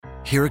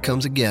here it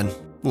comes again.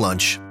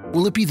 Lunch.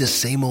 Will it be the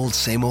same old,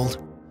 same old?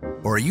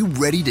 Or are you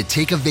ready to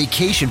take a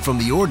vacation from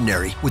the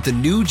ordinary with the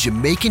new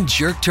Jamaican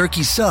Jerk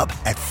Turkey Sub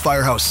at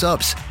Firehouse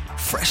Subs?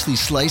 Freshly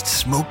sliced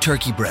smoked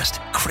turkey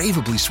breast,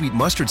 craveably sweet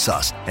mustard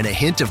sauce, and a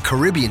hint of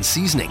Caribbean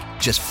seasoning.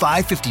 Just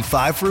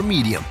 $5.55 for a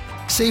medium.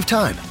 Save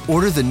time.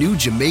 Order the new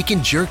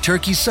Jamaican Jerk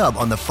Turkey Sub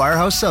on the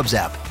Firehouse Subs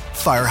app.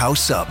 Firehouse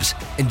Subs.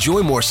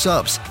 Enjoy more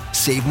subs.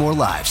 Save more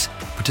lives.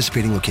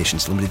 Participating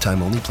locations. Limited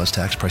time only, plus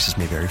tax. Prices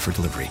may vary for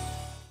delivery.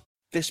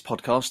 This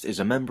podcast is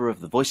a member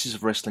of the Voices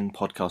of Wrestling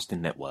podcasting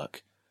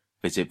network.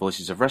 Visit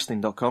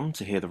voicesofwrestling.com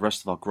to hear the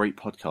rest of our great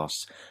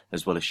podcasts,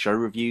 as well as show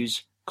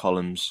reviews,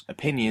 columns,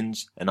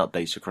 opinions, and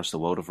updates across the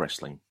world of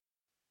wrestling.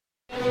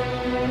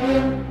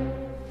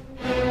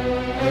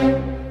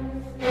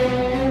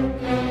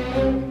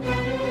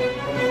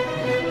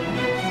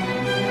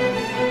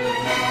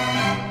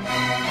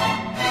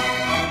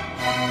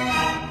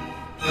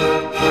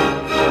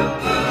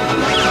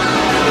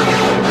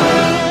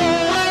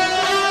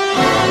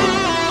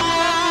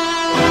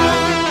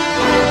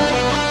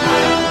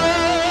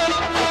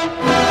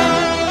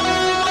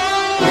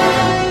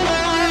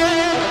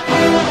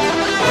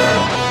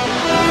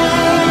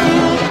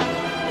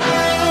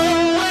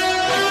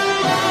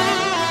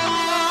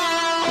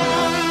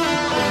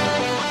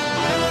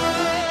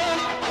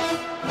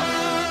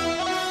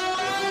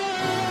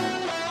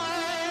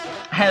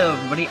 Hello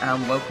everybody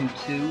and welcome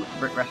to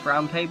BrickRest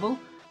Roundtable.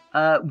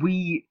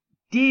 We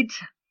did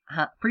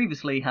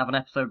previously have an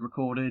episode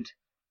recorded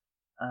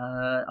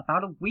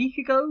about a week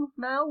ago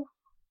now.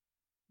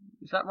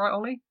 Is that right,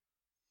 Ollie?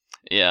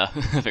 Yeah,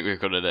 I think we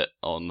recorded it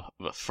on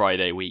the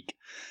Friday week.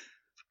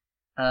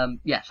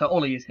 So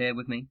Ollie is here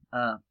with me.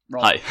 Rob.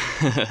 Hi.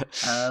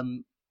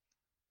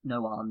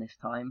 No Arn this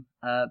time.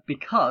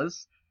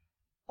 Because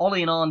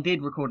Ollie and Arn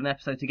did record an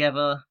episode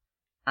together,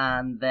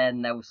 and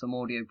then there were some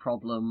audio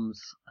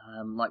problems,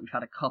 like we've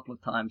had a couple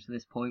of times to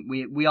this point.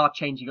 We are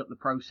changing up the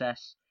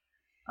process,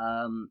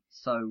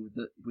 so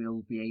that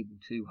we'll be able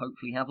to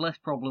hopefully have less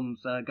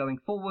problems going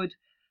forward.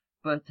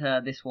 But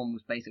this one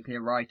was basically a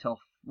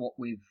write-off, what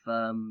with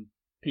Ollie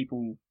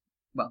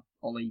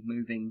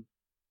moving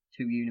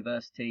to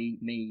university,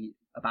 me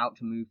about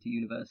to move to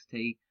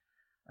university,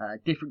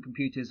 different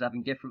computers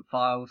having different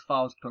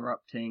files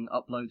corrupting,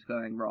 uploads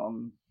going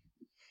wrong.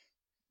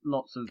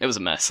 It was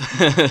a mess.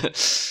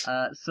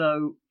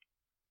 So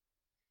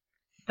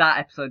that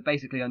episode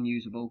basically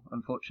unusable,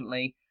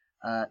 unfortunately,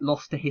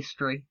 lost to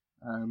history.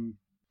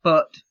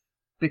 But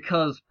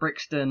because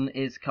Brixton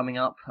is coming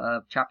up,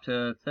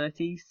 chapter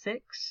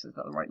 36, is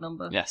that the right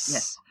number?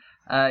 Yes.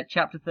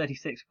 Chapter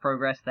 36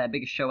 Progress, their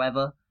biggest show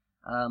ever.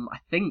 I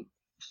think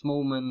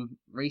Smallman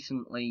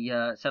recently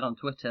said on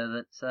Twitter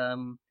that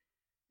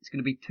it's going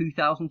to be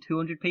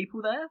 2,200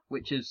 people there,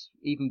 which is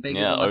even bigger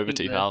than over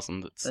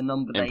 2,000. It's the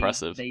number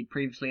impressive. they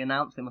previously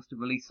announced. They must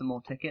have released some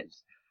more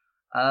tickets.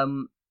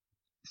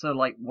 So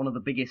like one of the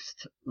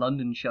biggest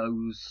London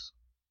shows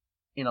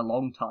in a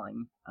long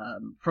time,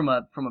 from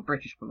a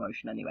British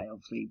promotion anyway.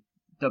 Obviously,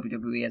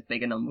 WWE has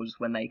bigger numbers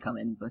when they come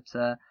in, but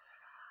so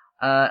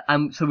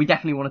we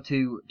definitely wanted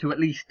to at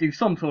least do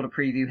some sort of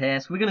preview here.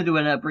 So we're going to do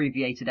an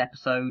abbreviated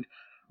episode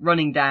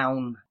running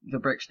down the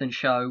Brixton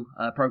show,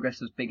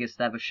 Progress's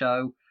biggest ever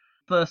show.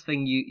 First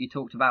thing you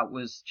talked about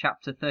was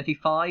chapter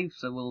 35,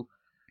 so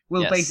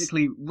we'll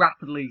basically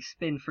rapidly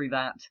spin through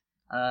that.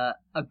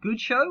 A good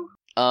show?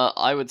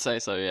 I would say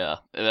so, yeah.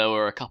 There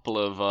were a couple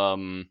of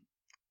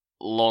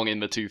long in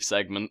the tooth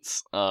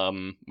segments,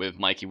 with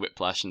Mikey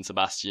Whiplash and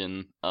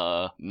Sebastian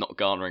not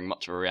garnering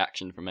much of a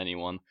reaction from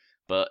anyone.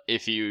 But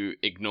if you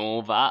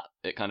ignore that,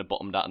 it kind of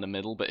bottomed out in the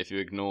middle. But if you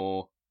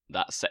ignore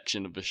that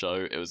section of the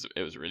show, it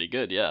was really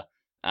good, yeah.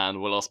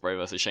 And Will Ospreay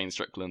versus Shane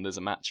Strickland is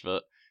a match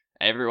that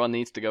everyone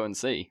needs to go and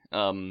see.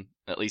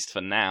 At least for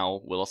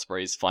now, Will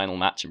Ospreay's final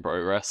match in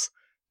Progress.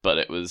 But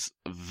it was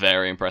a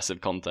very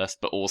impressive contest,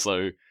 but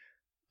also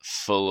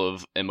full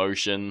of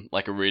emotion,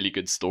 like a really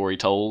good story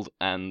told,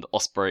 and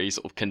Ospreay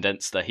sort of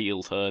condensed the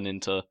heel turn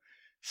into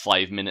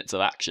 5 minutes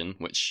of action,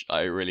 which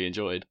I really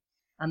enjoyed.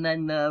 And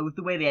then with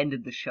the way they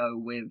ended the show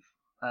with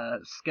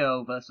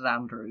Skrull versus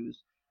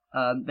Andrews,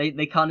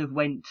 they kind of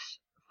went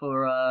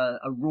for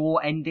a Raw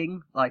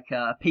ending, like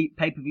a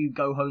pay-per-view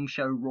go-home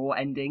show Raw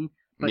ending,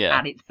 but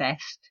at its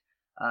best.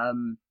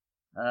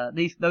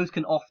 Those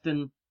can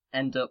often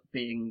end up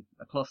being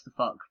a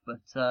clusterfuck,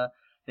 but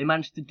they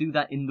managed to do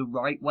that in the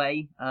right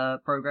way,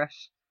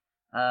 Progress.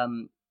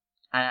 And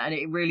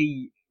it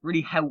really,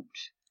 really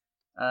helped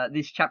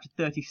this Chapter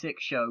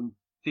 36 show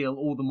feel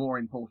all the more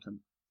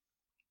important.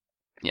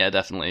 Yeah,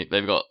 definitely.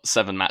 They've got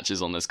 7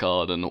 matches on this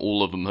card, and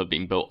all of them have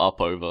been built up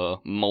over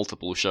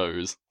multiple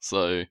shows.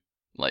 So,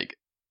 like,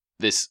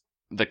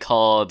 the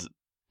card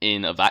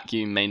in a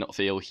vacuum may not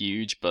feel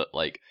huge, but,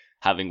 like,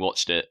 having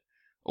watched it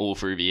all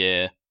through the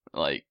year,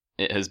 like,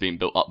 it has been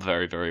built up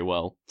very, very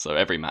well. So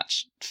every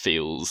match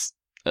feels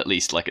at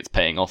least like it's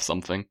paying off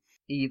something.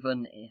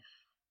 Even if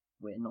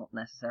we're not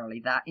necessarily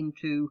that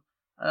into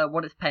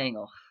what it's paying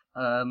off.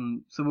 So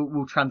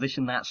we'll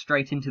transition that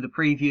straight into the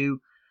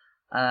preview.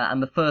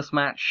 And the first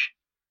match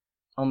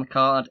on the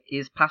card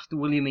is Pastor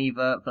William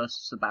Eva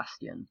versus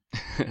Sebastian.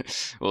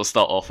 We'll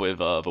start off with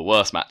the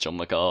worst match on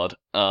the card.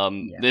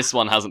 This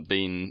one hasn't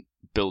been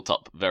built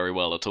up very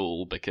well at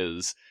all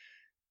because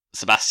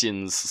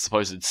Sebastian's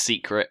supposed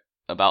secret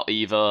about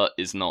Eva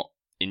is not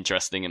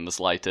interesting in the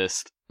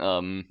slightest.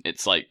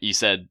 It's like you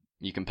said,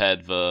 you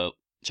compared the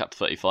Chapter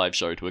 35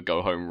 show to a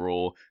Go Home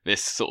Raw.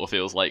 This sort of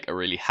feels like a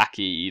really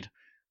hacky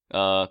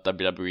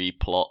WWE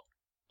plot,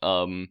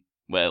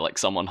 where like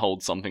someone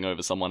holds something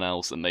over someone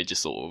else and they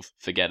just sort of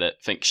forget it.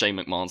 Think Shane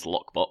McMahon's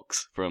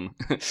lockbox from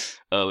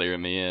earlier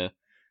in the year.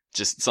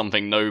 Just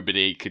something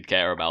nobody could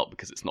care about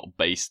because it's not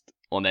based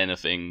on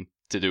anything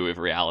to do with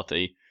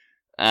reality.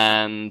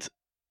 And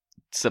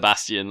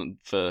Sebastian,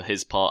 for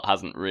his part,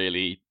 hasn't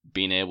really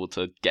been able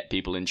to get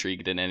people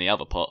intrigued in any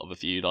other part of the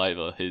feud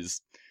either.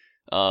 His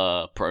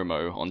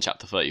promo on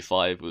Chapter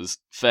 35 was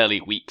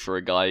fairly weak for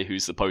a guy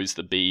who's supposed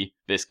to be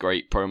this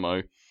great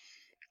promo.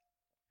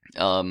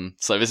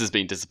 So this has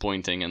been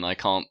disappointing, and I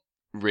can't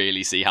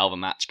really see how the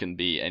match can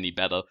be any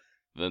better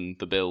than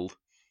the build.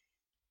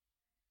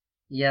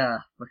 Yeah,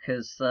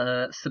 because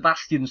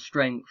Sebastian's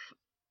strength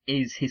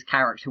is his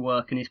character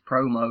work and his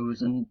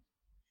promos, and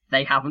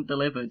they haven't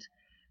delivered.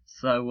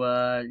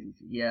 So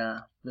yeah,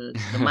 the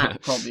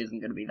match probably isn't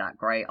going to be that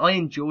great. I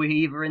enjoy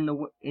Eva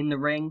in the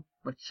ring,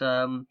 but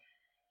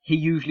he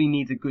usually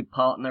needs a good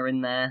partner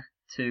in there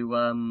to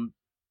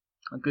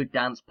a good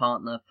dance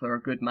partner for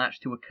a good match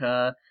to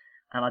occur.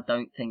 And I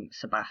don't think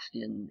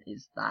Sebastian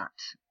is that.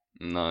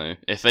 No.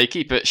 If they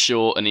keep it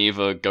short and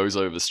Eva goes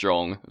over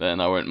strong,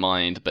 then I won't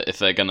mind. But if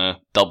they're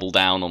gonna double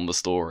down on the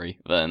story,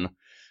 then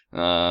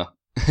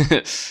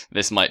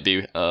this might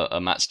be a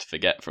match to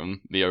forget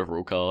from the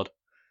overall card.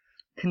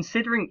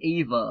 Considering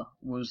Eva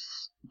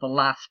was the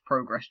last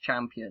Progress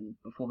champion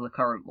before the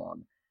current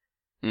one,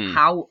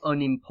 how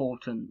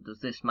unimportant does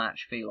this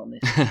match feel on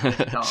this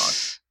card?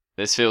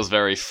 This feels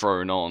very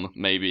thrown on,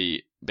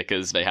 maybe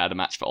because they had a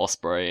match for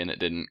Ospreay and it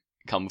didn't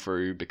come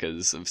through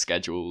because of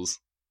schedules.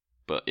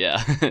 But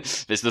yeah,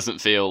 this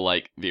doesn't feel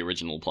like the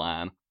original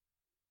plan.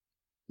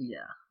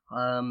 Yeah.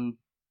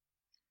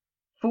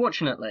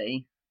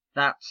 Fortunately,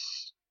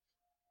 that's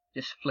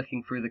just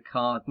flicking through the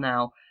card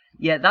now.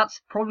 Yeah,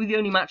 that's probably the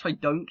only match I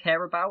don't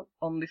care about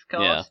on this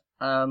card.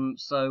 Yeah.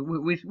 So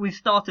we've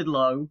started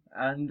low,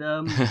 and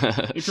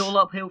it's all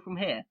uphill from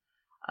here.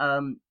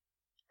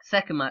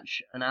 Second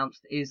match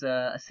announced is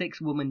a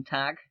 6-woman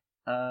tag,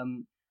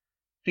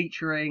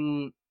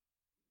 featuring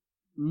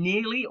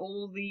nearly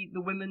all the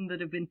women that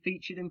have been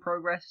featured in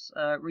Progress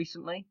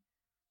recently,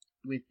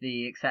 with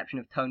the exception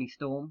of Toni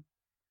Storm.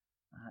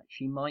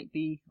 She might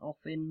be off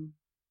in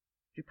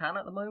Japan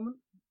at the moment.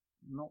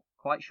 Not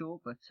quite sure,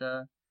 but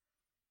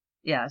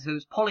yeah, so it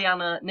was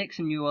Pollyanna,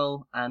 Nixon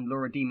Newell, and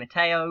Laura Di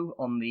Matteo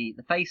on the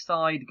face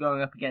side,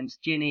 going up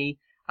against Ginny,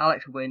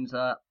 Alexa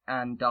Windsor,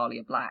 and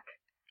Dahlia Black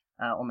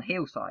on the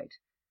heel side.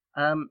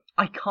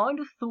 I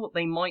kind of thought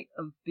they might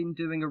have been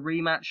doing a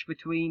rematch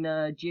between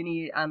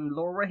Ginny and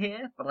Laura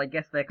here, but I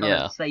guess they're kind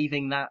of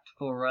saving that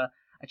for a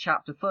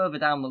chapter further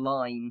down the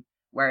line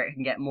where it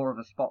can get more of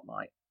a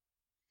spotlight.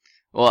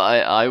 Well,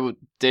 I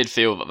did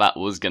feel that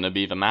was going to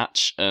be the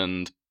match,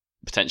 and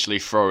potentially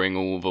throwing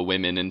all the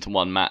women into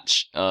one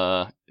match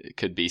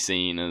could be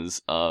seen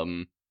as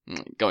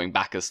going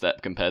back a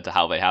step compared to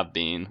how they have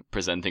been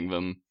presenting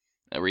them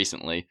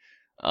recently.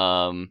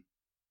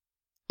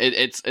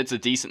 It's a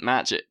decent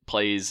match. It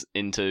plays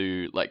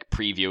into like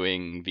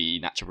previewing the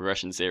Natural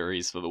Progression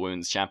series for the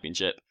Women's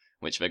Championship,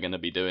 which they're going to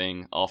be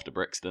doing after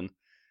Brixton.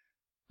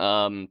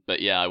 But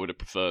yeah, I would have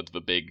preferred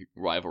the big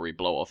rivalry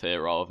blow-off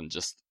here rather than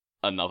just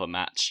another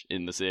match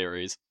in the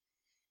series.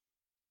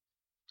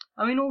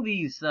 I mean, all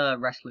these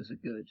wrestlers are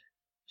good,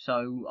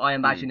 so I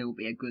imagine it will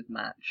be a good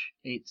match.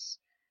 It's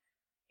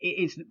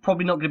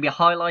probably not going to be a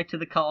highlight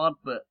of the card,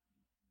 but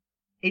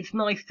it's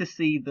nice to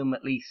see them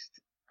at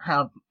least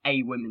have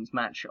a women's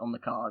match on the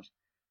card.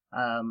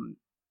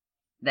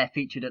 They're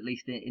featured at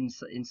least in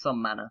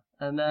some manner,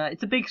 and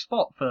it's a big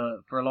spot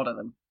for a lot of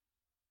them.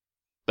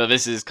 But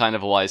this is kind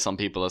of why some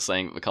people are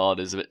saying that the card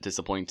is a bit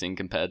disappointing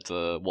compared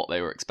to what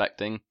they were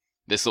expecting.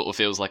 This sort of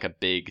feels like a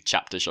big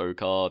chapter show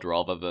card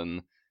rather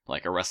than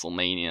like a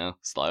WrestleMania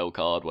style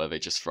card where they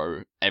just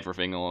throw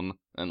everything on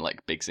and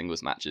like big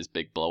singles matches,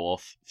 big blow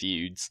off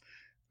feuds.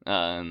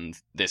 And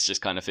this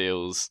just kind of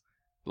feels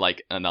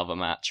like another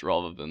match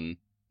rather than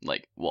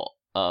like what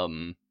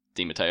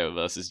Di Matteo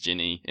versus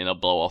Ginny in a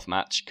blow off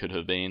match could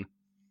have been.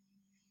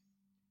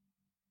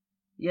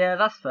 Yeah,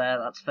 that's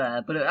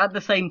fair. But at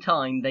the same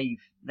time,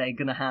 they're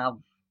gonna have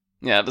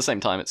at the same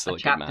time it's still a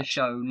chapter good match.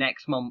 Show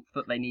next month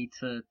that they need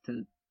to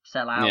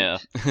sell out. Yeah.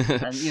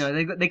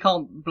 And they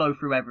can't blow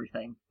through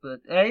everything. But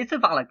it's a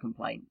valid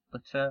complaint.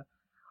 But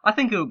I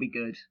think it'll be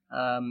good.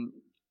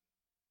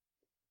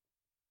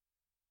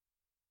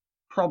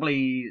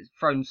 Probably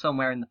thrown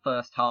somewhere in the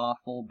first half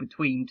or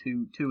between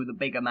two of the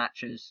bigger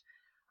matches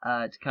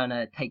to kind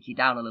of take you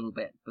down a little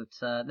bit. But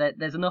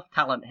there's enough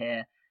talent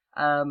here.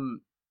 A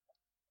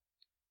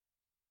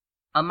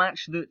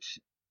match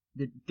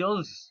that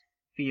does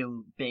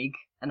feel big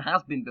and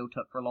has been built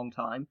up for a long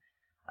time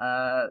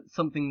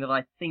Something that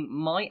I think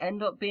might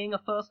end up being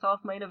a first half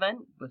main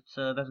event, but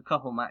there's a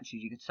couple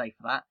matches you could say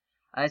for that.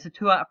 It's a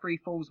 2 out of 3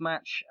 falls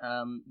match,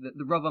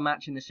 the rubber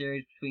match in the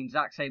series between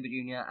Zack Sabre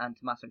Jr. and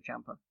Tommaso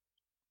Ciampa.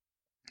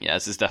 Yeah,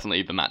 this is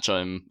definitely the match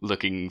I'm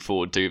looking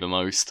forward to the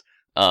most.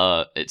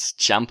 It's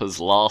Ciampa's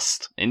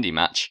last indie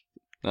match,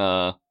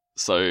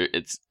 so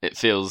it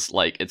feels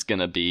like it's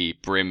gonna be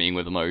brimming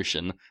with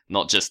emotion.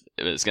 Not just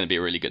it's gonna be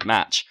a really good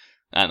match,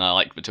 and I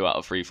like the 2 out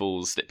of 3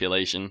 falls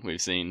stipulation.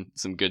 We've seen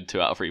some good 2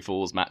 out of 3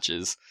 falls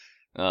matches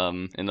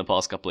in the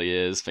past couple of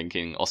years.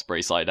 Thinking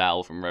Ospreay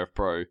Sydal from Rev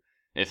Pro.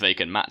 If they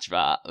can match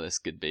that, this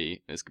could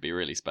be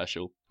really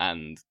special.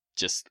 And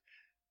just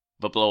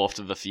the blow off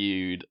to the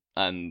feud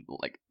and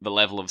like the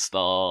level of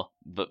star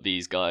that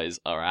these guys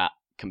are at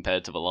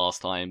compared to the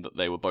last time that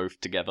they were both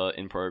together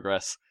in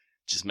Progress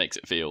just makes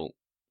it feel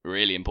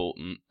really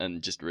important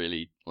and just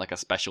really like a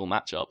special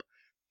matchup.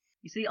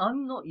 You see,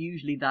 I'm not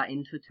usually that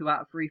into 2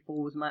 out of 3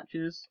 falls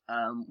matches,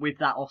 with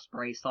that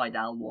Ospreay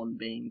Sydal one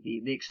being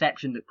the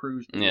exception that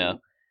proves the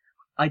rule.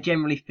 I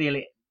generally feel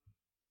it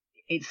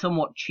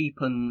somewhat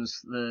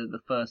cheapens the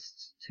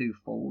first 2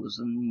 falls,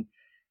 and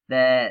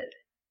there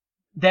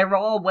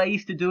are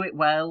ways to do it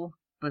well,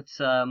 but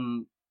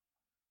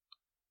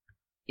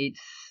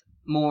it's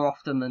more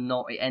often than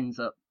not it ends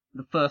up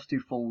the first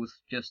 2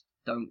 falls just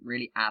don't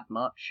really add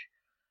much,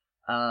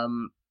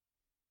 and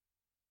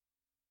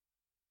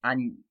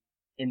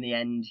in the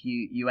end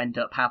you end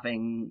up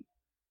having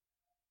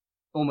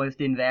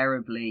almost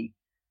invariably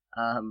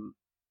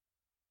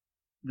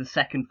the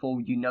second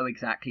fall you know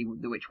exactly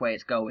which way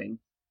it's going,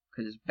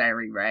 because it's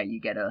very rare you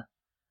get a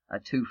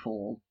 2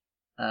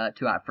 out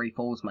of 3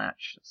 falls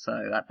match,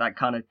 so that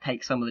kind of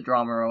takes some of the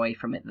drama away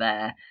from it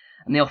there,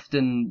 and they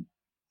often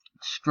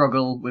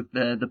struggle with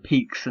the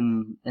peaks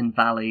and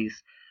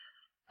valleys,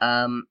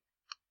 and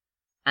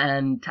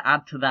to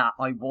add to that,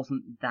 I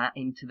wasn't that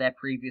into their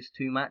previous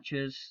 2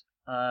 matches.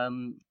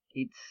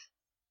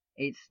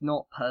 It's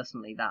not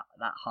personally that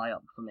high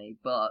up for me,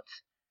 but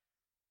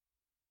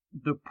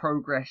the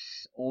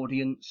Progress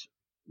audience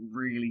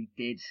really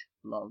did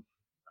love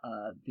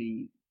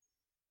the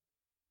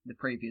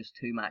previous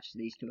 2 matches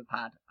these 2 have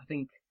had. I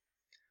think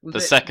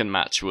second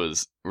match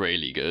was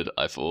really good.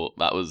 I thought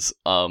that was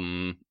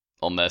on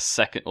their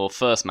second or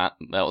first that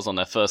was on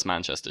their first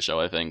Manchester show,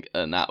 I think,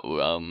 and that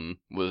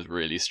was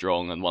really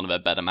strong and one of their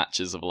better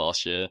matches of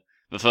last year.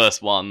 The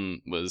first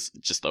one was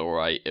just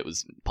alright. It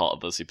was part of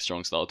the Super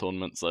Strong Style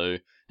tournament, so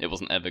it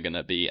wasn't ever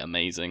gonna be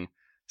amazing,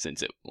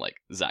 since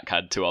Zack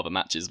had 2 other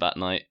matches that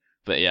night.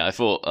 But yeah, I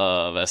thought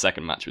their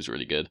second match was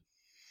really good.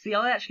 See,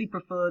 I actually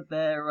preferred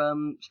their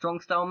Strong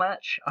Style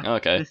match.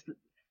 Okay.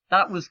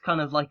 That was kind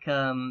of like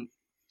it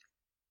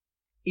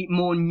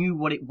more knew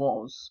what it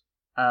was.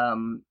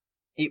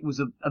 It was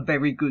a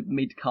very good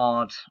middle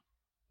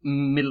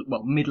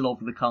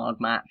of the card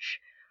match.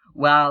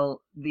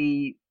 While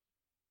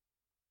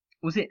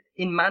was it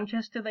in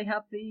Manchester they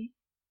had the?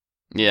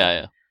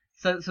 Yeah.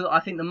 So I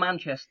think the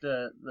match,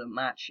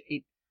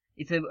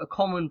 it's a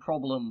common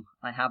problem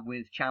I have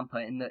with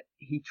Ciampa in that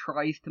he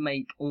tries to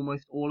make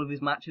almost all of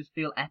his matches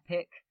feel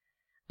epic,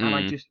 and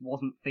I just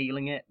wasn't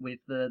feeling it with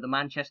the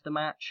Manchester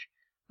match.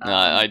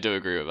 I do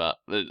agree with that.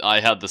 I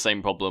had the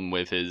same problem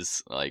with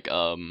his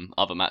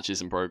other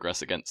matches in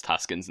Progress against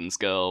Haskins and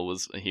Skrull.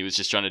 He was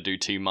just trying to do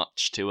too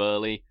much too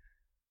early.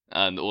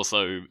 And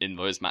also in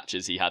those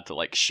matches, he had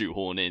to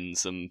shoehorn in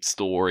some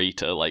story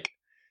to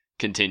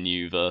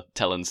continue the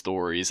telling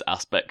stories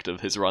aspect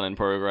of his run in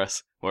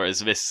Progress.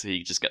 Whereas this,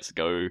 he just gets to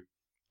go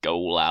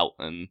all out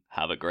and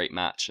have a great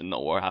match and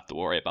not have to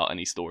worry about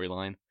any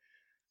storyline.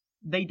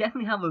 They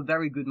definitely have a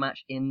very good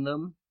match in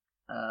them,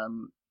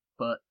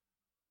 but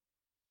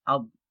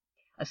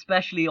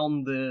especially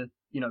on the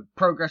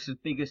Progress's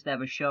biggest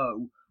ever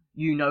show,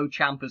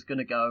 Ciampa's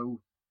gonna go,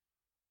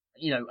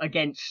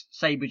 against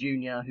Sabre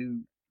Jr.,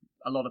 who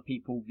a lot of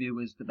people view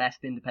as the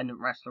best independent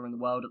wrestler in the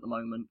world at the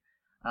moment.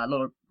 A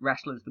lot of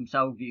wrestlers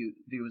themselves view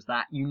as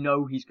that.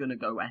 He's going to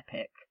go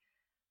epic.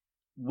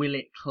 Will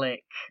it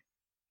click?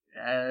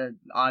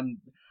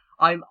 I'm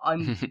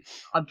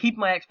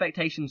keeping my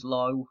expectations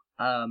low,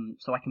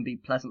 so I can be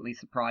pleasantly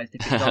surprised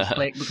if it does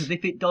click. Because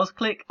if it does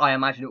click, I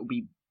imagine it will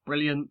be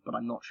brilliant, but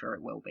I'm not sure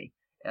it will be.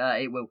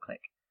 It will click.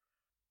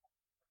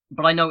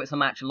 But I know it's a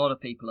match a lot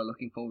of people are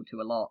looking forward to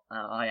a lot.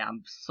 I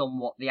am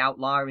somewhat the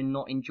outlier in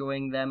not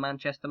enjoying their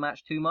Manchester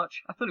match too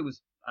much. I thought it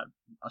was a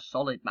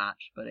solid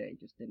match, but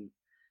it just didn't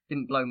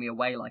blow me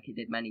away like it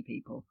did many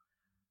people.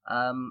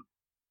 The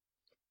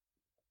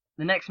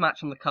next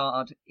match on the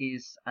card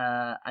is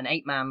an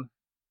 8-man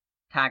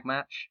tag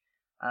match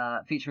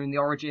featuring The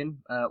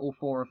Origin, all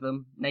 4 of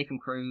them: Nathan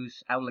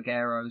Cruz, El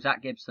Ligero,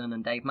 Zach Gibson,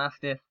 and Dave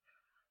Mastiff.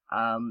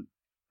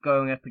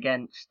 Going up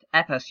against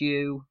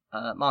FSU,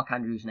 Mark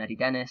Andrews and Eddie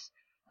Dennis,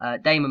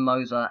 Damon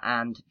Moser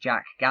and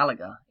Jack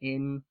Gallagher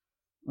in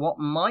what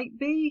might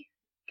be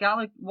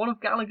one of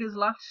Gallagher's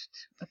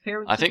last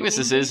appearances. I think this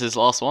is his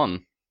last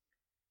one.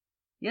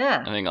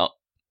 Yeah, I think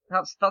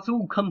that's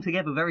all come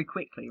together very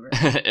quickly. Really.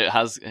 It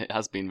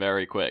has been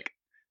very quick.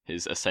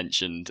 his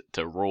ascension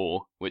to Raw,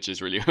 which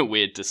is really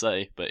weird to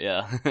say, but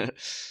yeah.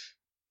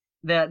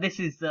 This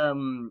is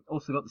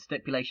also got the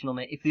stipulation on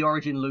it. If the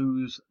Origin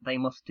lose, they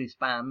must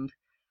disband.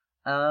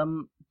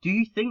 Do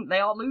you think they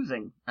are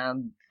losing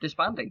and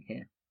disbanding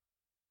here?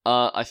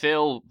 I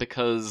feel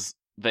because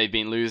they've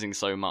been losing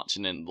so much,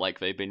 and then like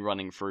they've been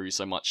running through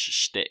so much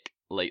shtick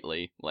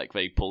lately. Like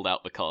they pulled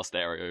out the cast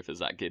stereo for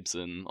Zach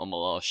Gibson on the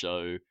last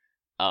show.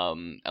 El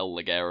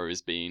Ligero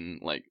has been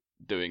like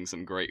doing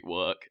some great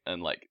work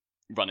and like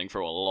running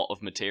through a lot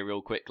of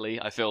material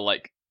quickly. I feel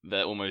like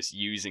they're almost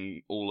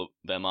using all of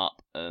them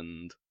up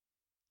and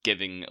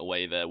giving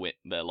away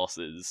their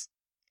losses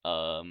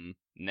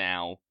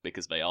now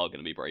because they are going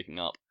to be breaking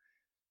up.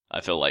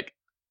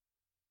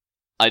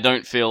 I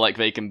don't feel like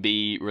they can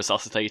be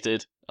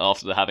resuscitated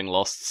after having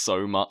lost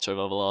so much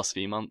over the last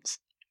few months.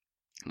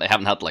 They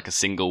haven't had like a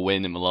single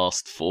win in the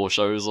last 4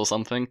 shows or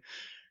something.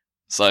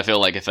 So I feel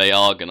like if they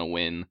are going to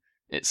win,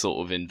 it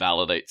sort of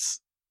invalidates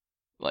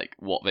like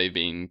what they've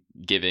been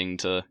giving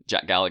to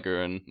Jack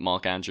Gallagher and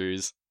Mark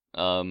Andrews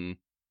over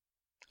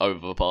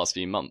the past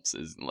few months.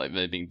 Is like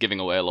they've been giving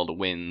away a lot of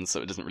wins,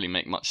 so it doesn't really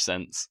make much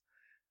sense.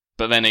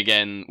 But then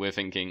again, we're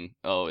thinking,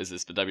 oh, is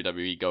this the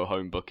WWE go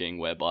home booking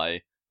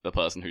whereby the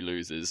person who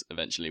loses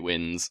eventually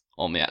wins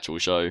on the actual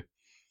show?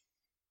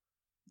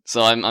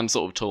 So I'm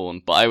sort of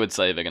torn, but I would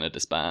say they're going to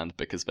disband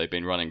because they've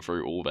been running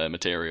through all their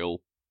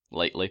material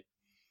lately.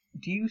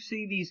 Do you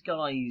see these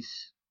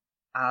guys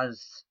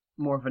as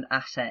more of an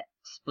asset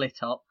split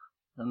up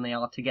than they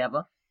are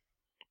together?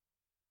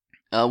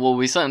 Well,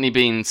 we've certainly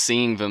been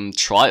seeing them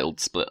trialed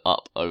split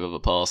up over the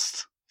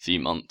past few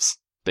months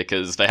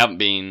because they haven't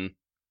been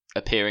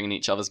appearing in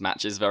each other's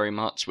matches very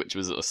much, which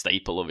was a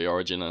staple of the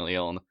Origin early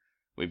on.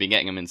 We've been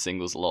getting them in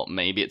singles a lot.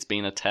 Maybe it's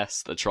been a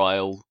test, a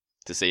trial,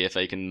 to see if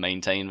they can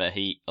maintain their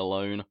heat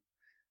alone.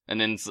 And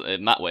then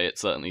in that way, it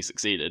certainly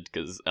succeeded,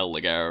 because El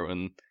Ligero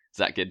and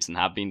Zach Gibson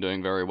have been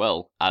doing very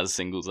well as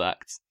singles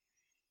acts.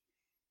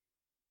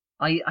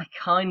 I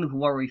kind of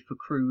worry for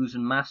Cruz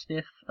and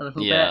Mastiff a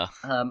little bit.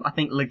 I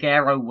think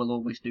Ligero will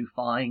always do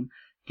fine.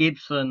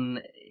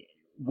 Gibson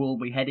will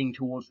be heading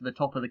towards the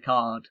top of the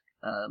card,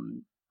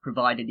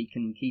 provided he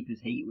can keep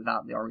his heat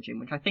without the Origin,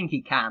 which I think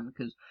he can,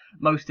 because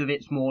most of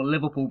it's more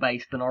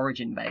Liverpool-based than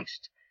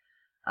Origin-based.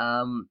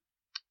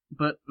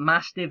 But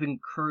Mastiff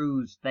and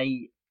Cruz,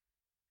 I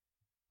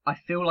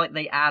feel like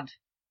they add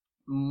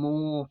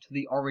more to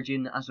the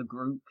Origin as a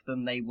group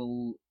than they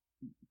will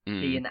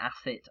be an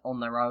asset on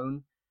their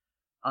own.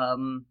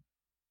 And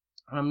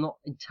I'm not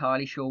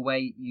entirely sure where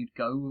you'd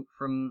go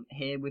from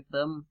here with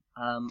them.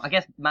 I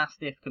guess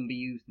Mastiff can be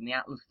used in the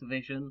Atlas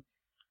division,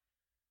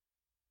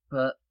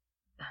 but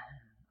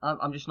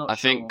I'm just not sure. I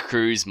think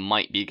Cruz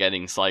might be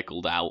getting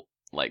cycled out,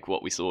 like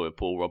what we saw with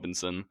Paul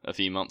Robinson a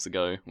few months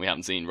ago. We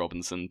haven't seen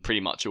Robinson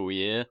pretty much all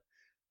year.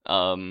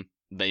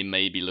 They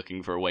may be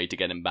looking for a way to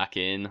get him back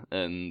in,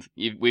 and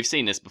we've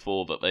seen this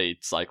before, that they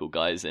cycle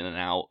guys in and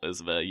out as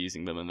they're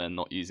using them and then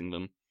not using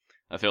them.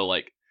 I feel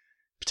like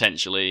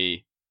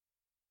potentially,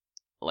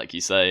 like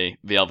you say,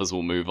 the others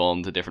will move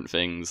on to different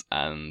things,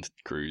 and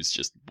Cruz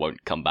just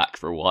won't come back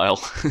for a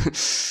while.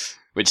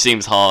 Which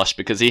seems harsh,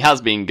 because he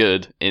has been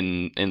good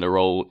in the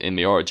role in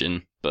the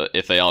Origin, but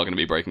if they are going to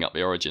be breaking up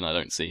the Origin, I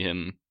don't see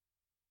him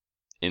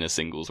in a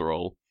singles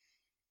role.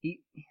 He's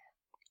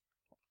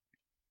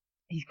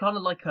kind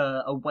of like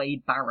a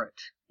Wade Barrett,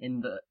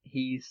 in that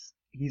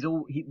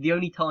the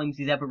only times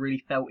he's ever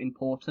really felt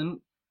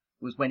important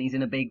was when he's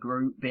in a big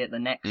group, be it the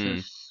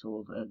Nexus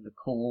or the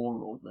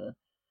Core or the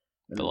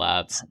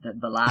lads.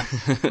 The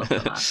lads. Love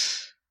the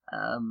lads.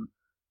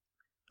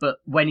 But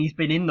when he's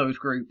been in those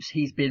groups,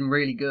 he's been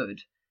really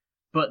good.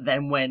 But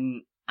then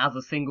when, as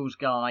a singles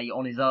guy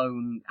on his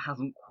own,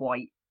 doesn't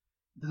quite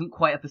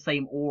have the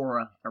same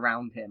aura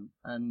around him.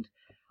 And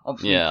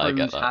obviously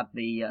Cruz had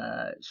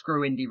the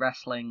Screw Indie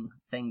Wrestling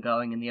thing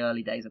going in the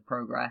early days of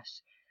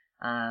Progress.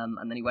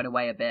 And then he went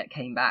away a bit,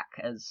 came back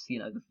as,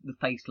 the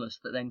Faceless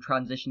that then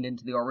transitioned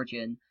into the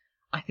Origin.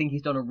 I think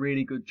he's done a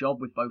really good job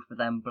with both of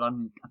them, but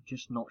I'm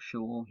just not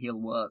sure he'll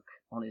work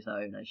on his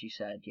own, as you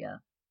said, yeah.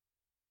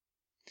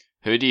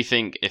 Who do you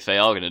think, if they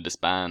are going to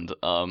disband,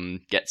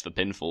 gets the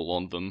pinfall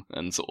on them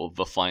and sort of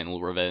the final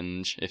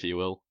revenge, if you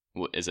will?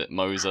 Is it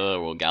Moser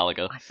or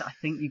Gallagher? I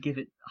think you give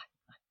it...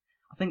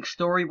 I think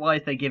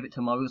story-wise they give it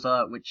to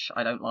Moser, which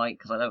I don't like,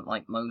 because I don't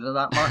like Moser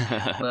that much,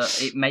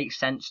 but it makes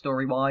sense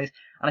story-wise.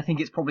 And I think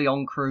it's probably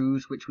on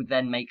Cruz, which would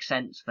then make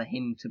sense for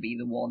him to be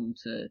the one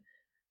to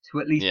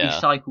at least be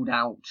cycled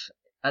out,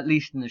 at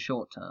least in the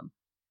short term.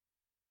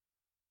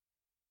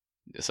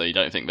 So you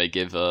don't think they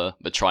give the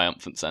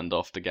triumphant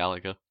send-off to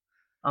Gallagher?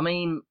 I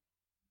mean,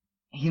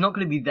 he's not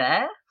going to be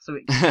there, so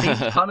it seems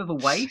kind of a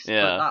waste.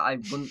 Yeah. But that I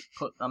wouldn't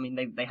put. I mean,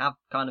 they have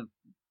kind of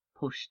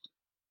pushed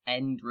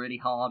End really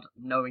hard,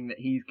 knowing that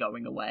he's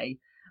going away,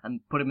 and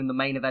put him in the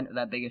main event of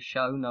their biggest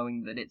show,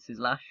 knowing that it's his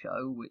last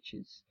show, which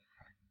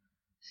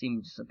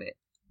seems a bit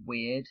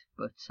weird.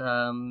 But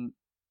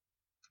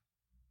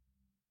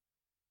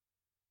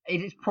it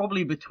is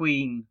probably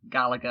between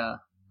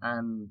Gallagher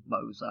and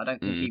Moser. I don't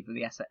think either of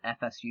the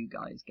FSU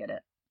guys get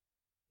it.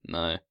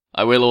 No.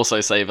 I will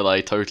also say that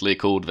I totally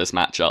called this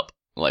matchup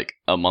like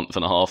a month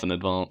and a half in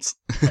advance.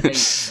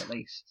 At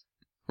least.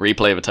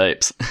 Replay the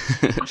tapes.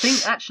 I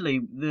think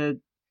actually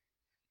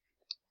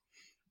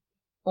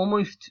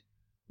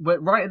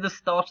right at the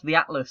start of the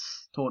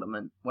Atlas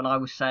tournament, when I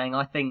was saying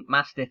I think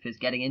Mastiff is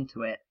getting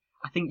into it,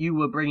 I think you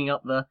were bringing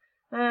up the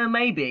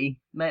maybe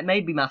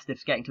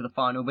Mastiff's getting to the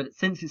final, but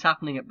since it's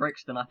happening at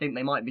Brixton, I think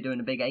they might be doing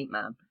a big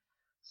 8-man.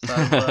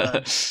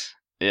 So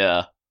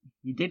yeah,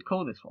 you did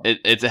call this one.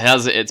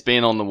 It's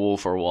been on the wall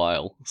for a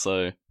while,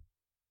 so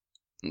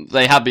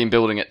they have been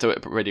building it to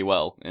it pretty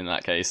well. In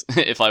that case,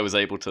 if I was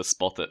able to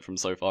spot it from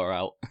so far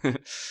out,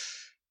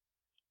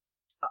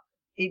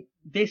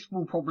 this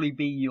will probably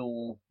be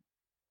your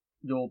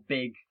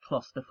big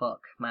clusterfuck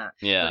match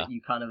that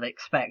you kind of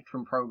expect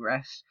from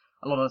Progress.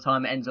 A lot of the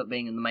time, it ends up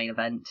being in the main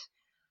event.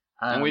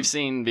 And we've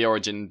seen the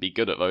Origin be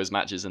good at those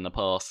matches in the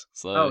past.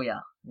 So. Oh yeah.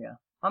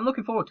 I'm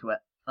looking forward to it.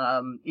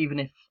 Even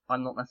if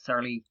I'm not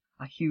necessarily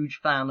a huge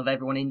fan of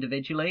everyone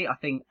individually, I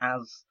think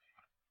as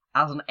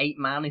an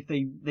 8-man, if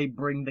they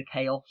bring the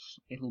chaos,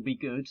 it'll be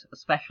good,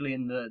 especially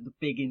in the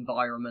big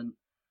environment.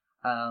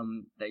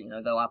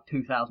 That they'll have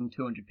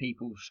 2,200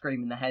 people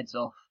screaming their heads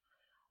off,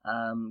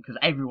 because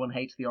everyone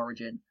hates the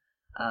Origin,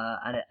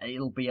 and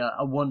it'll be a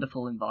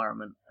wonderful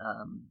environment.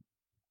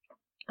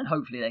 And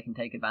hopefully they can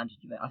take advantage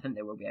of it. I think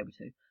they will be able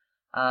to.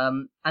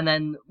 And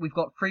then we've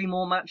got 3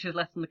 more matches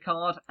left on the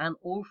card, and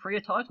all 3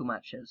 are title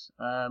matches.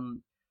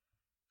 I'm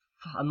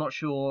not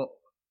sure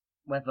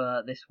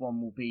whether this one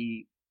will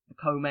be the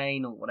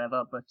co-main or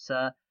whatever, but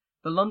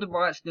the London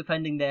Riots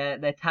defending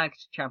their tag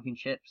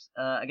championships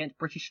against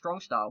British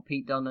Strong Style,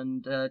 Pete Dunne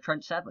and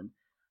Trent Seven.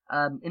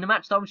 In a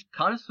match that I was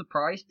kind of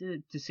surprised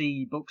to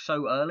see booked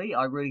so early.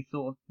 I really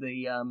thought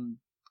the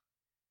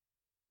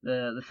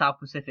South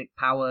Pacific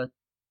Power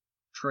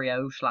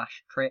trio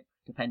 / trip,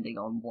 depending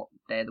on what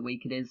day of the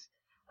week it is.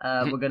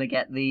 We're going to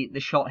get the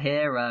shot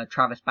here,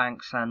 Travis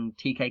Banks and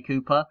TK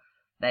Cooper.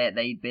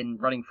 They've been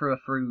running through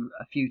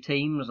a few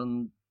teams,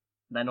 and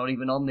they're not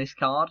even on this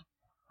card,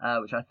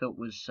 which I thought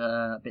was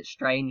a bit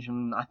strange,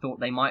 and I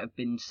thought they might have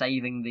been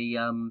saving the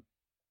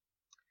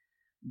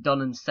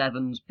Dunne and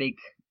Seven's big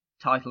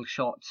title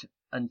shot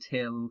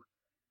until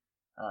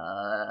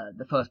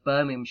the first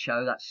Birmingham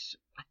show. I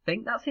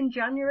think that's in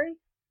January?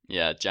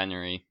 Yeah,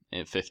 January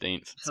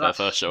 15th. It's their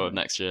first show of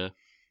next year.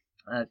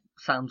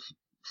 Sounds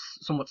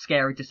somewhat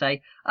scary to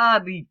say.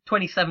 The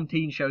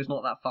 2017 show's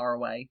not that far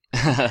away.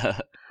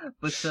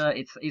 But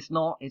it's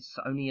not. It's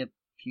only a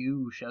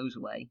few shows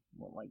away.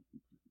 What, like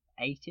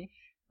 8-ish,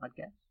 I'd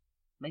guess?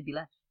 Maybe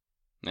less.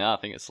 Yeah, I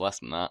think it's less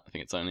than that. I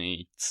think it's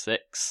only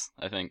 6,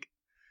 I think.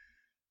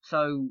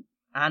 So,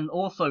 and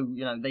also,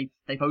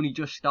 they've only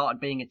just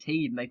started being a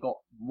team. They've got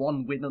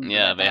 1 win under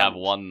Yeah, their they belt, have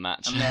 1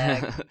 match. And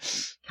they're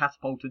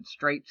catapulted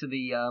straight to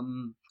the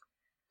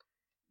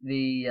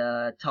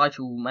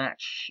title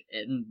match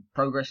in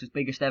Progress's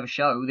biggest ever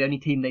show. The only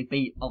team they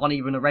beat aren't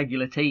even a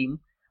regular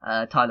team,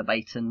 Tyler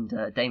Bates and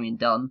Damien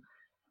Dunn.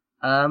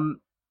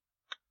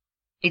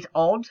 It's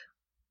odd,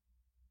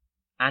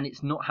 and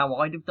it's not how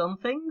I'd have done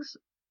things,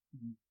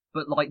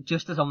 but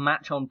just as a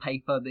match on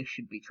paper, this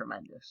should be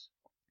tremendous.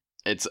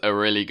 It's a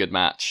really good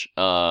match.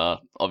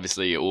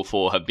 Obviously, all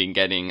 4 have been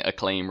getting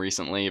acclaim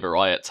recently. The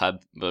Riots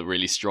had the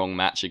really strong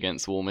match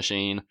against War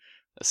Machine.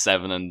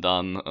 Seven and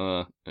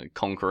Dunn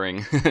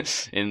conquering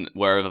in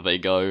wherever they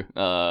go.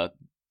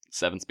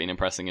 Seven's been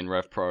impressing in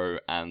Rev Pro,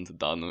 and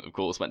Dunn, of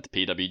course, went to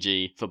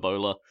PWG for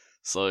Bowler.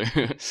 So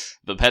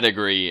the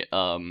pedigree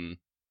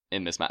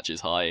in this match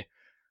is high.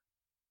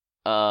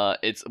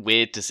 It's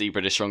weird to see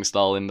British Strong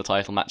Style in the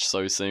title match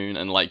so soon,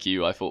 and like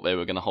you, I thought they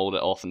were going to hold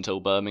it off until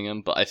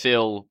Birmingham, but I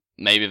feel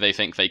maybe they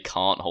think they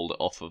can't hold it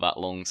off for that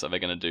long, so they're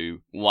going to do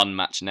 1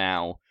 match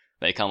now.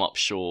 They come up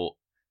short,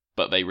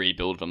 but they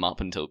rebuild them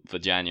up for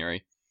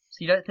January. So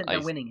you don't think they're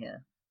winning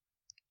here?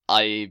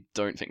 I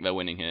don't think they're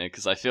winning here,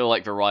 because I feel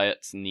like the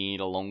Riots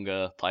need a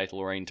longer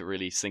title reign to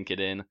really sink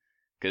it in,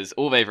 because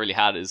all they've really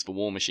had is the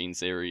War Machine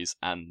series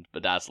and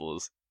the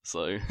Dazzlers,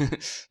 so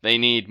they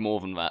need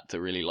more than that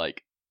to really,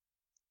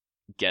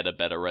 get a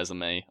better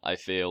resume, I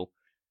feel.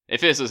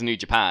 If this was New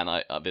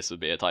Japan, this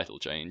would be a title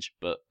change,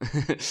 but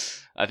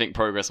I think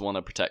Progress want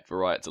to protect the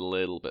Riots a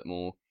little bit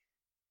more.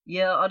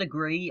 Yeah, I'd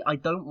agree. I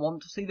don't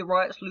want to see the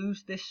Riots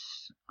lose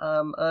this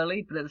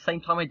early, but at the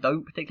same time, I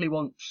don't particularly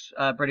want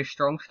British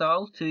Strong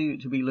Style to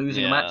be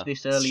losing a match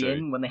this early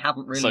in when they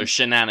haven't really. So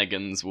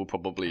shenanigans will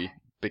probably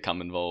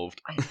become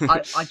involved.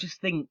 I just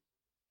think,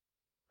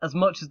 as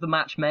much as the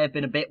match may have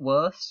been a bit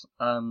worse,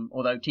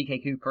 although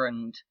TK Cooper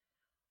and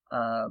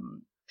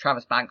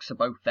Travis Banks are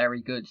both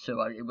very good, so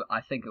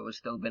I think it would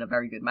still have been a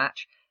very good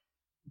match.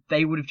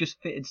 They would have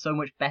just fitted so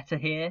much better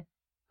here.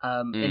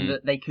 In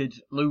that they could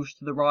lose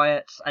to the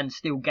Riots and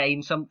still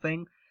gain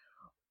something.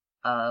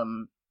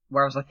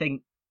 Whereas I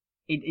think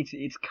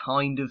it's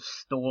kind of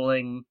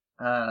stalling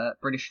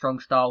British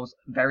Strong Style's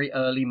very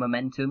early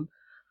momentum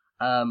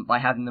by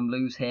having them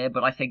lose here,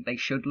 but I think they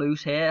should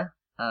lose here.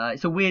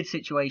 It's a weird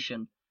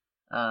situation.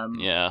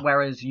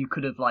 Whereas you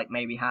could have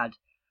maybe had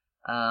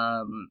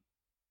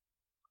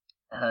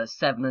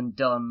Seven and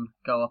Dunn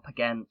go up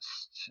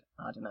against,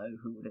 I don't know,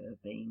 who would it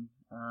have been?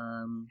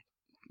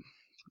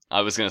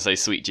 I was going to say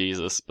Sweet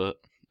Jesus, but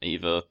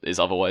Eva is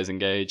otherwise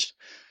engaged.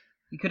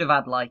 You could have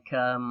had, like,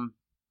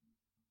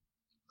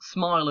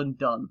 Smile and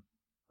Dunn,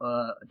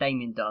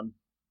 Damien Dunn,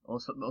 or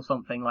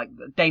something. Like,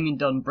 Damien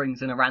Dunn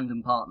brings in a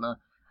random partner,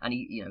 and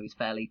he's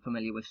fairly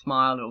familiar with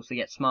Smile. It also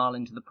gets Smile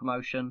into the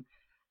promotion.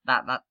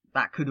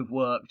 That could have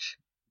worked.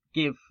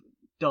 Give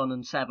Dunn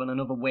and Seven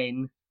another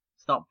win.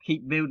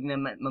 Keep building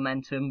their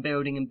momentum,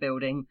 building and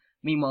building.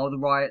 Meanwhile, the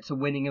Riots are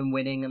winning and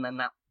winning, and then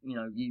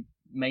you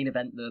main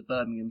event the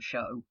Birmingham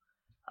show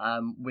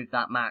with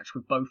that match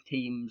with both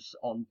teams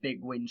on big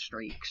win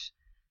streaks.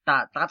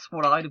 That's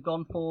what I'd have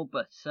gone for,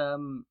 but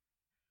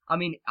I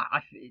mean,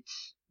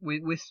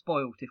 we're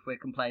spoilt if we're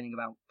complaining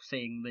about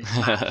seeing this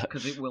match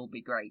because it will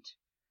be great.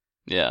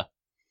 Yeah.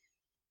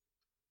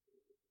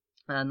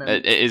 And then,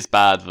 it is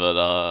bad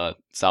that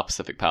South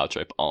Pacific Power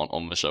Trip aren't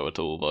on the show at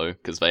all, though,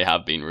 because they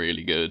have been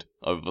really good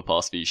over the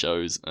past few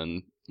shows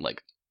and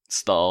like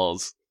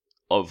stars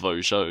of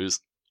those shows.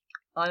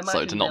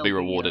 So to not be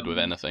rewarded with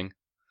anything.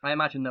 I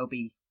imagine they'll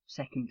be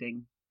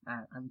seconding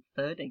and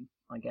thirding,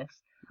 I guess.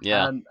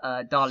 Yeah.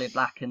 Dahlia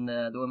Black in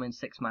the women's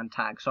 6-man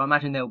tag. So I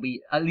imagine they'll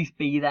at least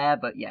be there,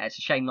 but yeah, it's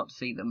a shame not to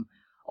see them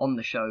on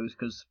the shows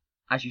because,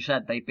 as you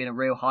said, they've been a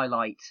real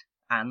highlight,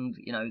 and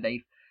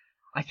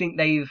I think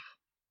they've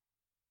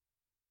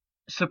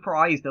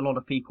surprised a lot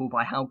of people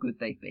by how good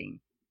they've been.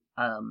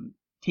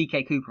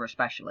 TK Cooper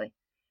especially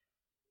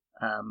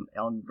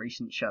on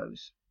recent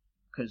shows,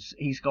 because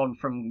he's gone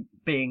from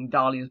being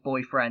Dahlia's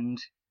boyfriend,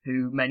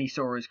 who many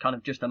saw as kind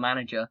of just a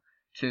manager,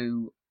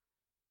 to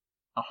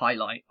a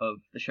highlight of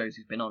the shows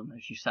he's been on,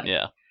 as you say.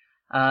 Yeah.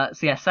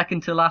 So yeah,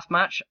 second to last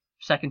match,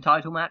 second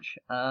title match,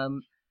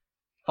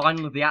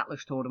 final of the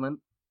Atlas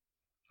tournament.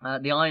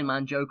 The Iron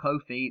Man Joe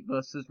Kofi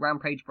versus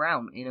Rampage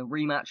Brown in a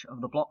rematch of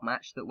the block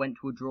match that went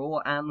to a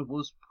draw and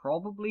was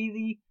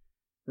probably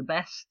the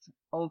best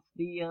of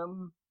the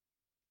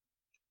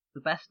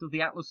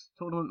Atlas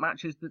tournament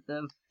matches that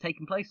have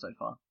taken place so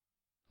far.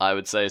 I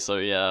would say so,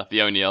 yeah.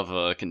 The only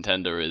other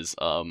contender is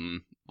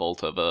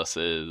Volta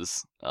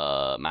versus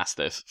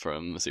Mastiff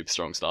from the Super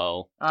Strong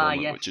Style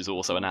tournament, yes, which is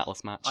also an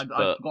Atlas match. I'd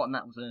forgotten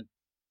that was an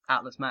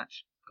Atlas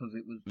match.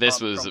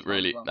 This was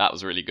that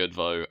was really good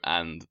though,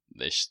 and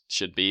this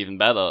should be even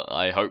better.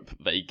 I hope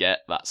they get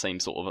that same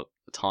sort of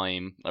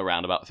time,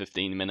 around about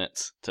 15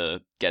 minutes,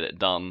 to get it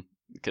done.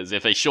 Because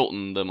if they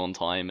shorten them on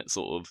time, it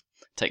sort of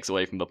takes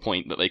away from the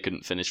point that they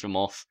couldn't finish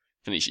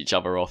each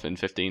other off in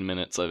 15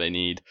 minutes. So they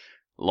need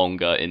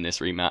longer in this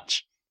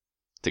rematch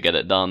to get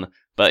it done.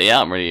 But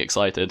yeah, I'm really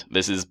excited.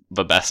 This is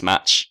the best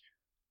match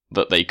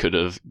that they could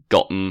have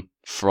gotten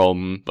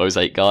from those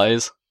 8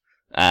 guys,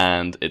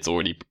 and it's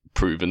already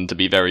proven to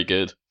be very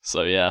good.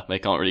 So yeah, they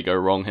can't really go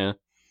wrong here.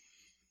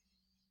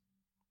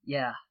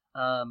 Yeah,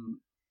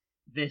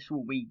 this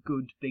will be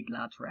good big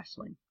lads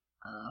wrestling.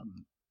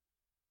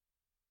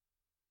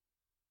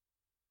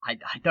 I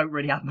don't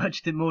really have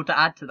much more to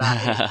add to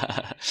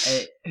that.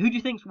 Who do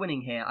you think's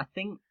winning here? I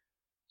think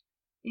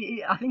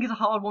it's a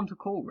hard one to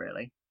call,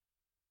 really.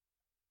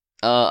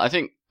 I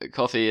think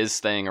Kofi is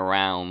staying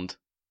around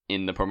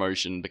in the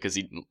promotion because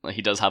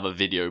he does have a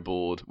video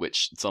board,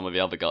 which some of the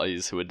other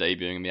guys who are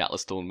debuting in the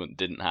Atlas tournament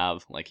didn't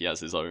have. Like, he has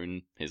his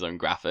own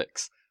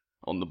graphics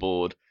on the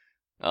board.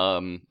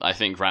 I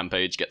think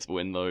Rampage gets the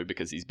win though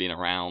because he's been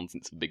around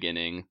since the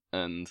beginning,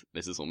 and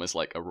this is almost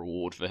like a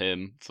reward for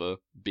him for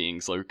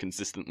being so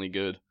consistently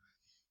good.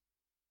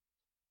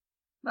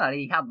 Well,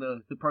 he had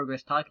the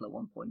Progress title at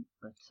one point,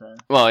 but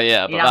well,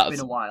 yeah, but that's been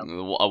a while.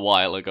 A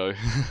while ago.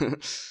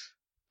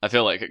 I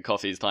feel like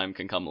Kofi's time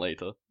can come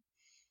later.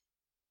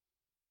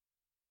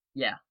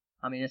 Yeah,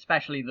 I mean,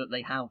 especially that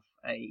they have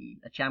a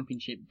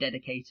championship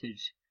dedicated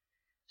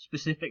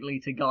specifically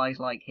to guys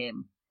like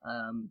him.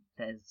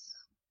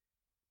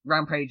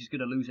 Rampage is going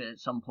to lose it at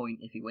some point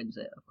if he wins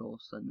it, of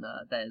course, and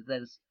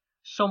there's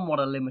somewhat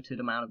a limited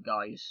amount of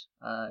guys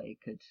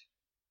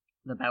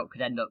the belt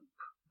could end up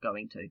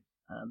going to.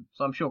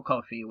 So I'm sure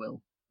Kofi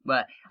will.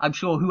 But I'm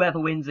sure whoever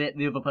wins it,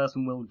 the other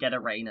person will get a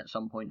reign at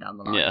some point down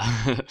the line.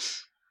 Yeah.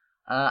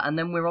 And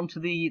then we're on to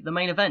the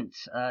main event.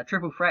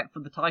 Triple threat for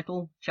the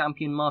title.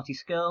 Champion Marty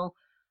Scurll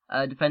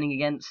defending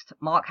against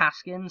Mark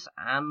Haskins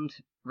and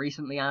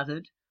recently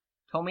added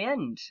Tommy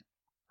End.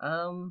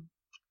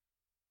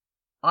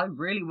 I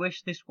really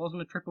wish this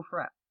wasn't a triple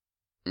threat.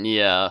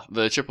 Yeah,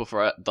 the triple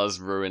threat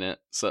does ruin it,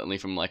 certainly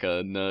from like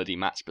a nerdy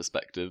match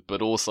perspective,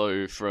 but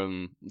also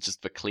from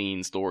just the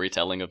clean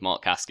storytelling of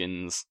Mark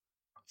Haskins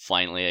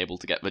finally able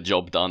to get the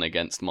job done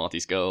against Marty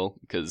Scurll,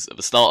 because at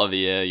the start of the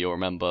year, you'll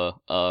remember,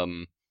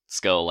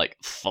 Scurll like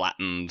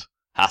flattened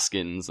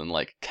Haskins and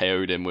like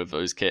KO'd him with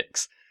those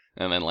kicks,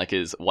 and then like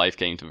his wife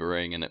came to the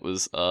ring, and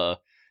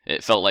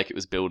it felt like it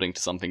was building to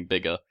something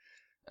bigger.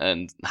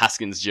 And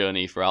Haskins'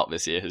 journey throughout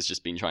this year has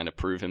just been trying to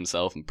prove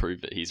himself and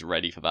prove that he's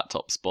ready for that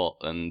top spot.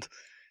 And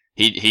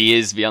he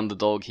is the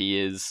underdog. He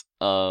is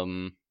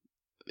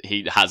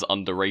he has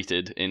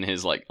underrated in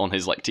his on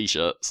his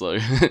t-shirt. So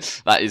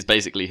that is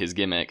basically his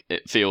gimmick.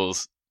 It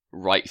feels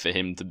right for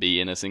him to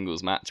be in a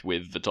singles match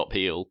with the top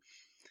heel,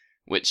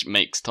 which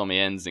makes Tommy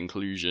End's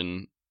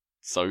inclusion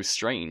so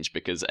strange,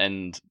 because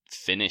End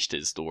finished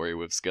his story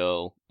with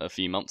Skrull a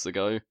few months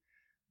ago.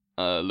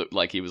 Looked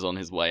like he was on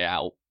his way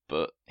out,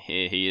 but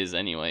here he is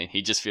anyway.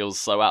 He just feels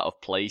so out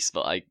of place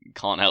that I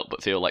can't help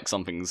but feel like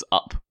something's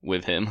up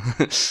with him.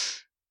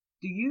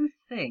 Do you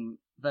think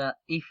that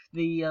if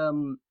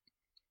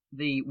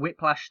the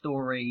Whiplash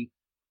story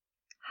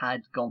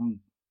had gone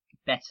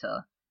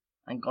better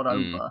and got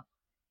over,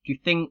 do you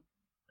think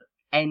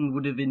End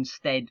would have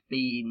instead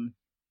been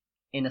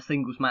in a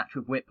singles match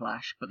with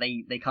Whiplash, but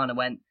they kind of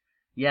went,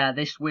 yeah,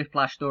 this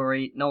Whiplash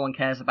story, no one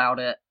cares about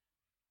it.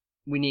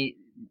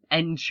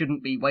 End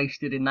shouldn't be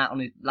wasted in that on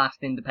his last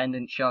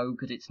independent show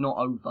because it's not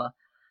over.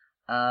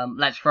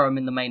 Let's throw him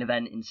in the main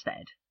event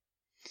instead.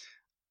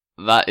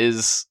 That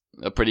is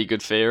a pretty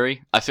good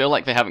theory. I feel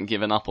like they haven't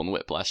given up on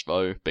Whiplash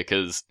though,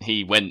 because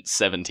he went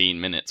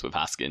 17 minutes with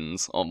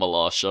Haskins on the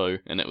last show,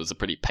 and it was a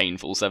pretty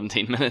painful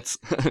 17 minutes.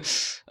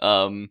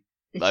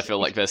 I feel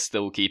like they're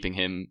still keeping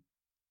him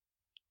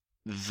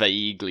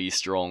vaguely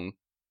strong,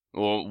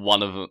 or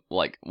one of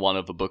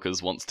the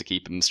bookers wants to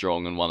keep him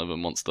strong, and one of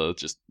them wants to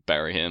just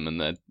bury him,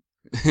 and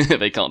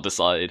they can't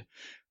decide.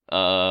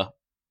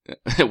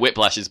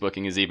 Whiplash's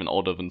booking is even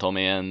odder than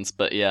Tommy End's,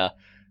 but yeah,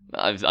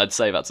 I'd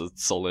say that's a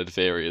solid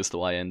theory as to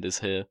why End is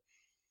here.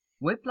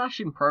 Whiplash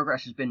in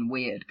Progress has been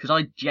weird, because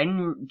I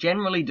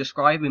generally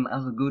describe him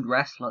as a good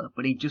wrestler,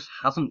 but he just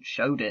hasn't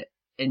showed it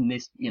in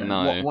this,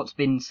 what's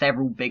been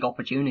several big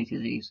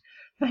opportunities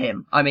for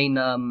him. I mean,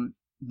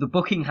 the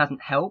booking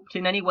hasn't helped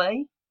in any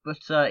way, but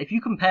if you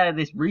compare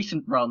this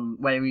recent run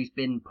where he's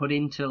been put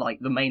into like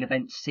the main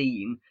event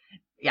scene,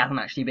 he hasn't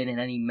actually been in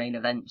any main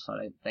events, I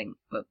don't think,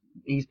 but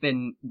he's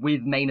been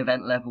with main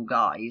event level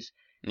guys.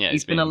 Yeah,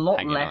 he's been a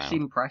lot less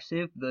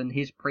impressive than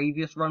his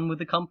previous run with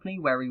the company,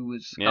 where he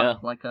was kind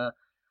of like an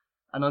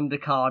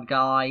undercard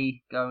guy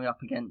going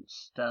up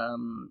against what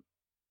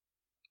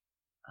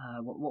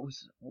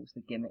was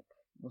the gimmick?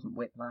 It wasn't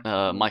Whiplash.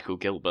 Michael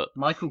Gilbert.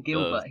 Michael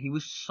Gilbert. He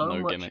was so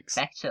no much gimmicks.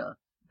 Better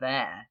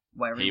there,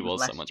 where he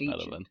was less so much featured.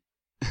 better then.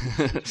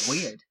 It's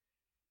weird.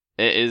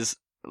 It is.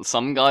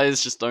 Some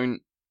guys just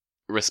don't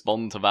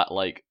respond to that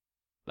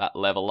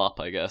level up,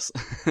 I guess.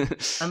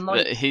 And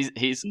like,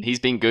 he's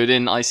been good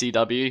in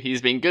ICW.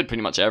 He's been good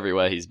pretty much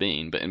everywhere he's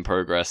been, but in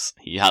Progress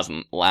he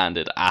hasn't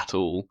landed at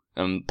all.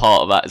 And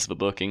part of that is the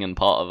booking, and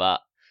part of that,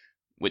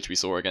 which we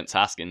saw against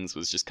Haskins,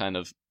 was just kind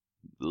of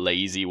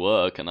lazy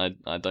work, and I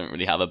don't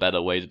really have a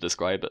better way to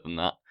describe it than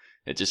that.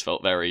 It just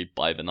felt very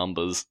by the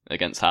numbers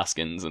against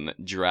Haskins, and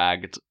it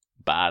dragged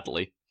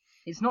badly.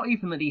 It's not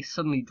even that he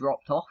suddenly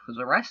dropped off as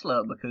a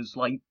wrestler, because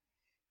like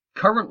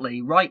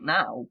currently, right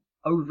now,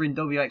 over in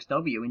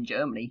WXW in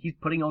Germany, he's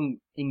putting on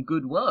in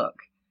good work.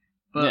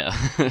 But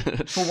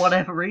for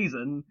whatever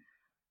reason,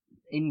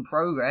 in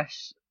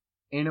Progress,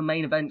 in a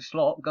main event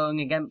slot, going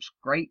against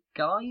great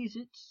guys,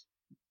 it's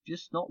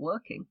just not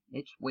working.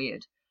 It's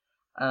weird.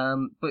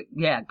 But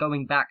yeah,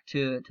 going back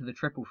to the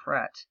triple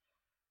threat,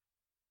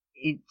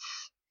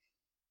 it's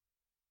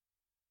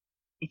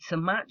a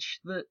match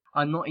that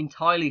I'm not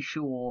entirely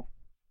sure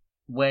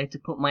where to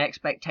put my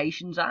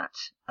expectations at,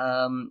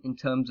 in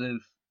terms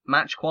of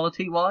match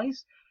quality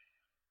wise,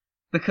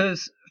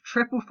 because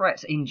triple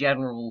threats in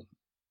general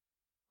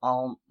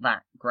aren't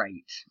that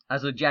great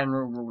as a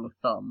general rule of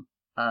thumb.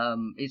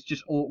 It's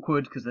just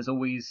awkward because there's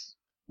always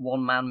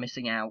one man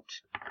missing out.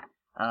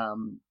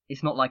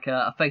 It's not like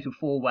a fatal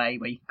four-way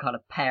where you can kind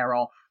of pair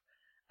off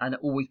and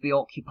always be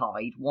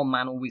occupied. One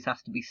man always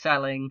has to be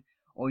selling,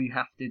 or you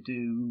have to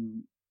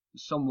do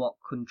somewhat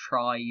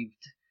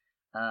contrived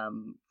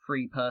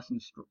three-person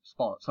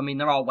spots. I mean,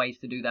 there are ways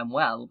to do them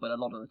well, but a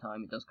lot of the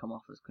time it does come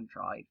off as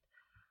contrived.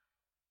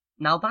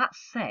 Now, that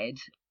said,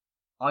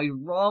 I'd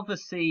rather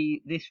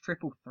see this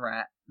triple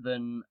threat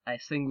than another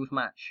singles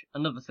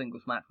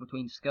match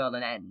between Skrull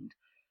and End,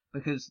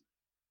 because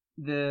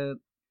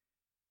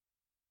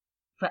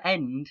for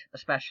End,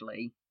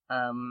 especially,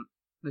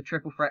 the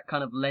triple threat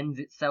kind of lends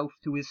itself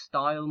to his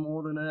style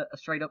more than a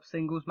straight-up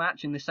singles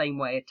match, in the same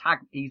way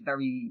he's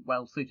very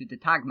well suited to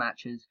tag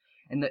matches,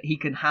 in that he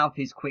can have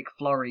his quick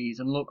flurries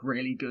and look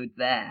really good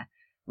there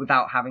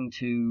without having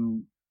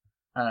to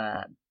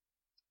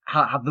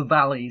have the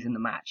valleys in the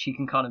match. He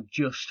can kind of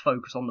just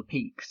focus on the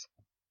peaks.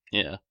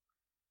 Yeah.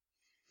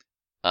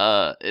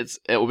 It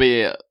will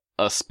be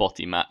a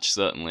spotty match,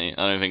 certainly.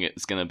 I don't think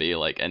it's going to be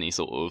like any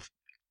sort of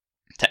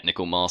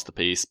technical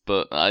masterpiece,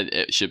 but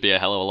it should be a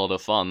hell of a lot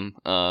of fun.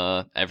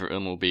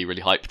 Everyone will be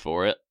really hyped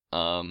for it.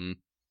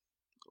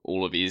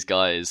 All of these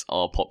guys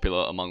are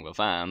popular among the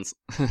fans,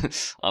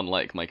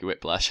 unlike Mikey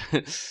Whiplash.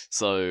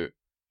 So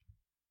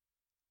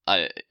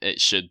it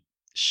should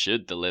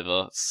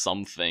deliver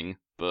something,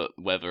 but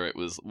whether it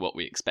was what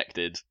we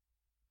expected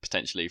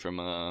potentially from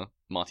a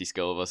Marty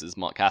Scurll versus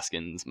Mark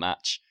Haskins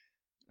match,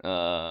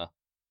 I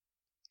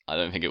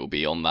don't think it will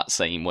be on that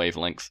same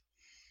wavelength.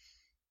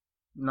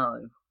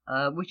 No.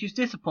 Which is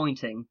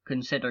disappointing,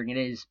 considering it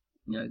is,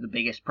 the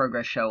biggest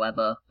Progress show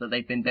ever that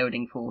they've been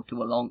building for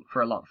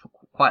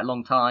quite a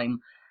long time.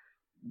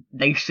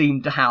 they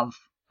seem to have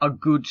a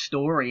good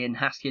story in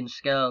Haskins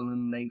Skirl,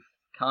 and they've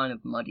kind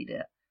of muddied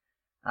it.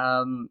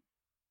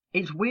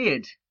 It's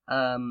weird.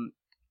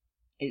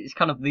 It's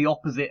kind of the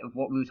opposite of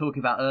what we were talking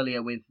about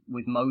earlier with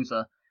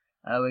Moser.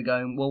 We're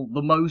going, well,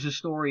 the Moser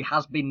story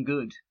has been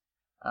good,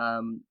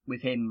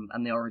 with him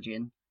and the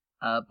origin,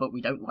 but we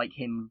don't like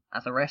him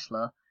as a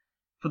wrestler.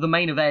 For the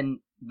main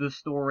event, the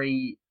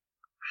story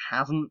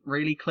hasn't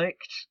really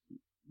clicked,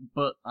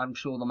 but I'm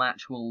sure the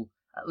match will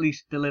at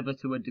least deliver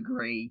to a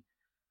degree.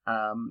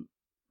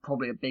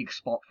 Probably a big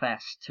spot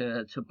fest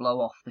to blow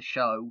off the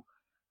show,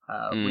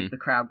 with the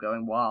crowd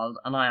going wild,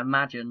 and I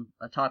imagine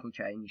a title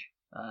change,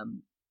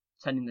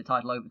 sending the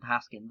title over to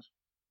Haskins.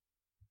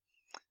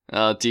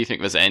 Do you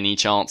think there's any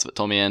chance that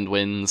Tommy End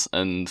wins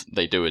and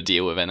they do a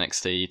deal with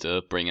NXT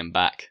to bring him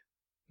back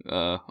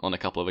on a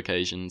couple of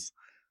occasions?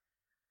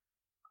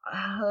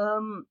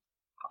 I'm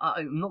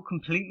not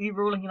completely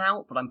ruling it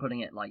out, but I'm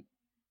putting it 5%?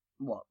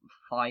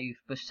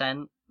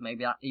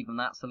 Maybe even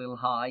that's a little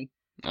high.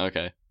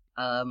 Okay.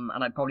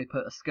 And I'd probably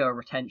put a Skirl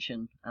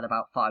retention at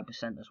about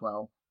 5% as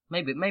well.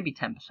 Maybe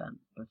 10%,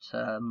 but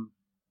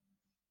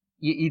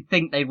you'd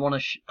think they'd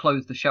want to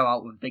close the show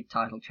out with a big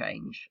title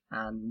change,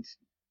 and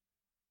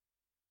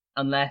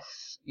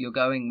unless you're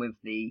going with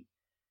the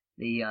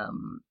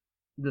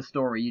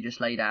story you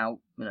just laid out,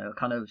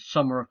 kind of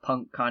Summer of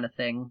Punk kind of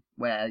thing,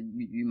 where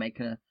you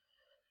make an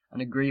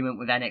agreement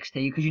with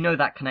NXT, because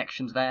that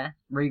connection's there.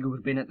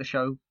 Regal's been at the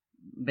shows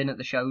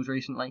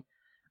recently.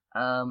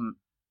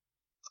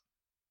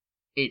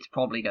 It's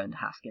probably going to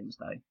Haskins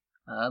though,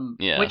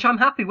 which I'm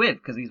happy with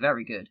because he's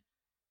very good.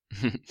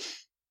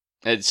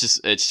 It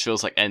just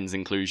feels like End's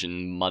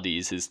inclusion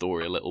muddies his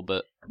story a little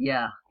bit.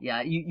 Yeah.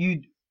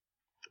 You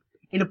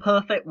in a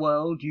perfect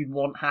world, you'd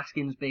want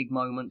Haskins' big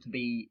moment to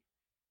be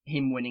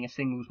him winning a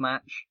singles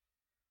match,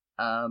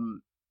 but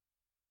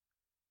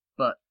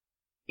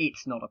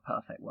it's not a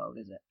perfect world,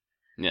 is it?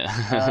 Yeah.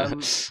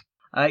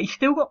 He's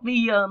still got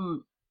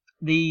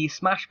the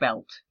Smash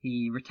belt.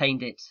 He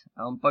retained it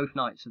on both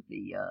nights of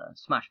the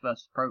Smash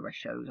vs. Progress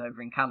shows over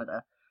in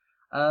Canada.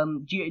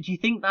 Do you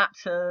think that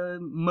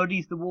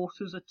muddies the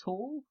waters at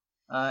all,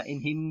 in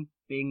him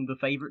being the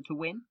favourite to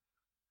win?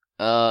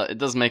 It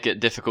does make it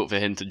difficult for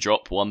him to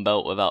drop one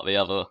belt without the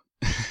other.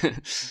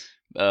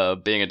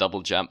 Being a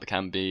double champ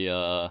can be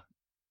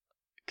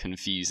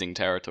confusing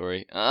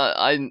territory.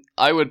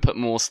 I would put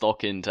more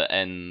stock into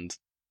End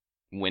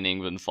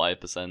winning than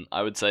 5%.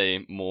 I would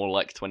say more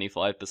like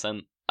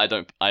 25%. I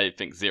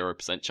think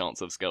 0%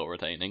 chance of Skirl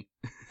retaining.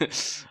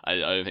 I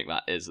don't think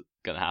that is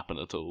going to happen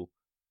at all.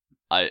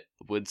 I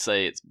would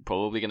say it's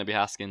probably going to be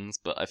Haskins,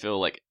 but I feel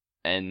like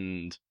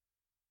End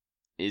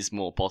is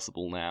more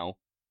possible now,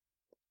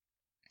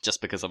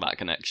 just because of that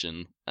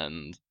connection,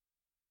 and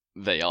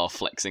they are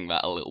flexing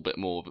that a little bit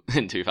more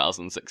in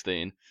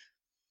 2016.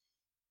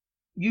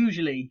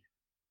 Usually,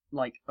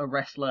 a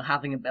wrestler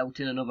having a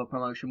belt in another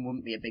promotion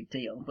wouldn't be a big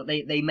deal, but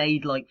they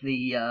made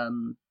the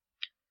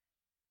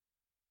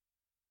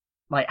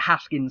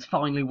Haskins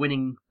finally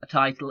winning a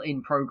title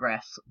in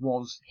Progress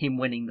was him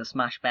winning the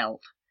Smash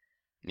belt.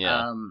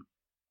 Yeah.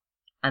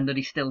 And that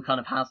he still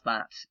kind of has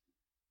that.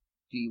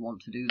 Do you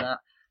want to do that?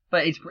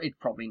 But it's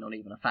probably not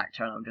even a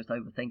factor, and I'm just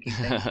overthinking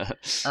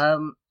things.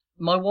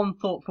 My one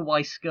thought for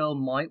why Skirl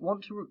might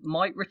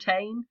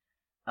retain.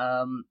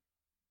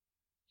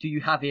 Do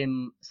you have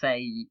him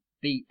say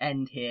beat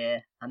End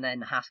here, and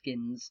then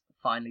Haskins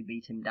finally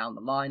beat him down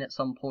the line at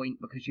some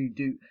point, because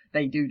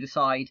they do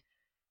decide,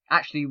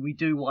 actually we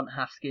do want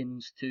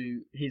Haskins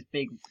to his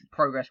big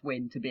Progress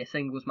win to be a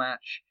singles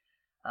match,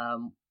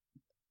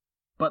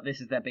 but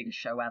this is their biggest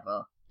show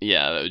ever.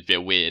 Yeah, that would be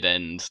a weird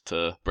end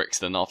to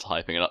Brixton after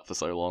hyping it up for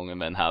so long,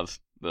 and then have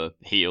the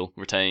heel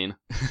retain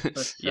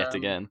yet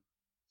again.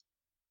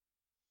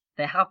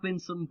 There have been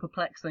some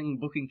perplexing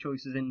booking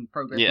choices in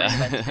Progress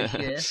events this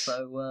year,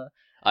 so...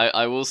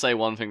 I will say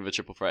one thing for the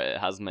Triple Threat, it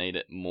has made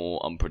it more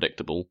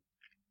unpredictable.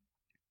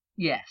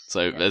 Yes.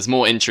 So there's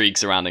more intrigue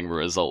surrounding the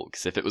result,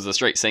 because if it was a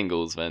straight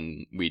singles,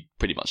 then we'd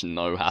pretty much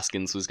know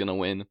Haskins was going to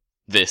win.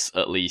 This,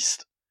 at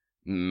least,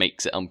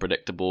 makes it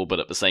unpredictable,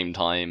 but at the same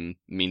time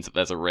means that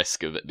there's a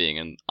risk of it being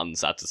an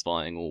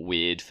unsatisfying or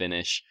weird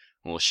finish,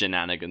 or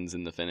shenanigans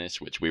in the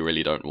finish, which we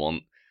really don't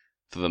want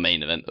for the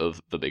main event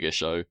of the bigger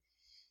show.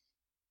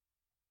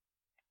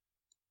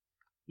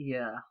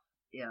 Yeah.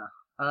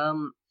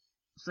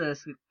 So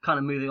it's kind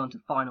of moving on to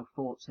final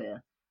thoughts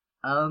here.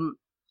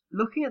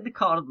 Looking at the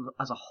card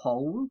as a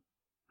whole,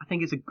 I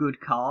think it's a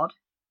good card.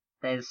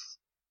 There's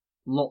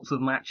lots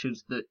of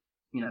matches that,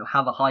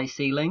 have a high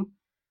ceiling.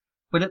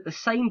 But at the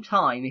same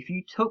time, if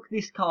you took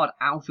this card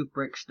out of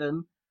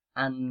Brixton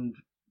and,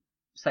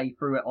 say,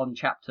 threw it on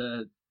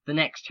the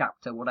next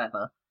chapter,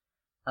 whatever,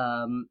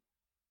 I'm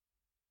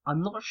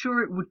not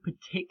sure it would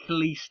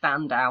particularly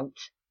stand out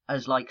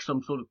as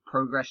some sort of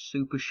Progress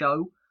super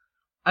show.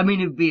 I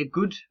mean, it would be a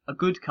good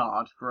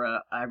card for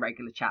a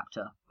regular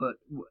chapter, but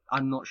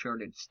I'm not sure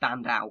it'd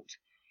stand out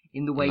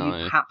in the way you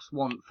perhaps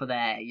want for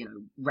their,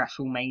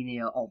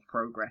 WrestleMania of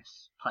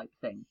Progress type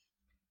thing.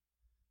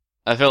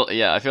 I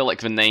feel like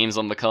the names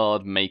on the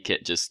card make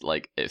it just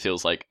like it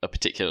feels like a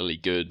particularly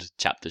good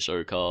chapter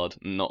show card,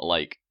 not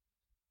like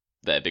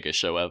their biggest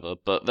show ever.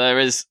 But there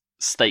is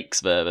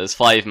stakes there. There's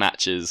 5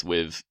 matches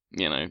with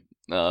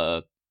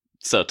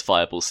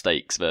certifiable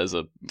stakes. There's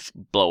a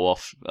blow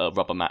off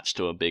rubber match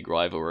to a big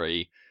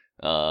rivalry.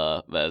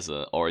 There's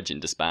a Origin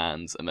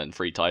disbands, and then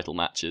 3 title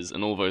matches,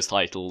 and all those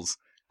titles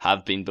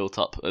have been built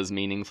up as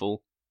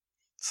meaningful.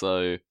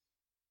 So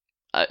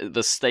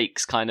the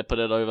stakes kind of put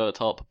it over the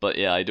top, but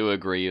yeah, I do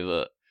agree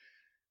that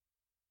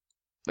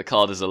the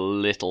card is a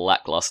little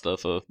lackluster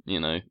for,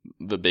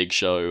 the big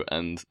show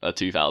and a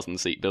 2,000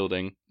 seat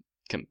building.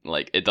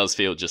 Like, it does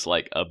feel just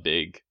like a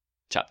big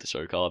chapter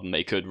show card, and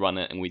they could run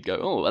it and we'd go,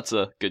 oh, that's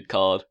a good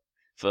card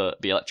for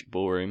the Electric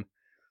Ballroom.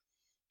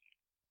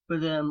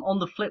 But on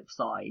the flip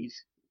side,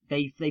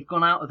 they've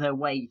gone out of their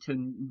way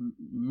to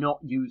not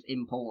use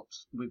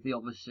imports, with the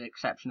obvious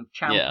exception of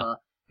Ciampa,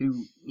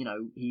 who,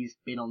 he's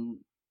been on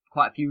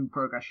quite a few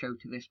Progress shows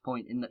to this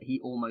point, in that he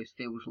almost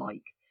feels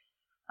like,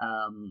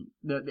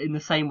 in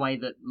the same way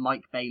that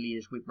Mike Bailey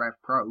is with Rev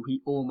Pro,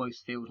 he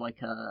almost feels like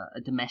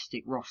a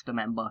domestic roster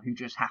member who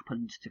just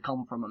happened to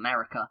come from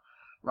America,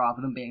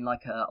 rather than being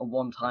like a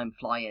one-time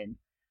fly-in.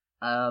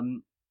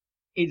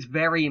 It's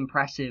very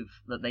impressive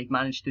that they've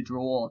managed to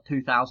draw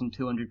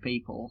 2,200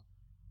 people,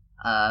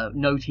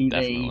 no TV,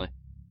 Definitely.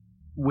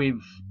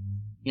 With,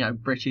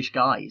 British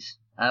guys.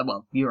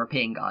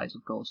 European guys,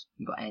 of course.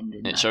 You've got End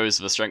in there. It shows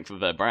the strength of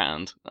their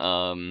brand.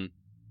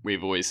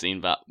 We've always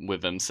seen that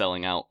with them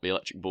selling out the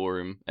Electric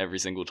Ballroom every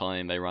single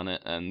time they run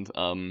it, and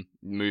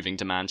moving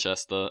to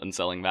Manchester and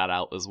selling that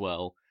out as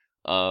well.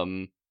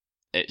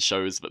 It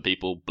shows that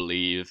people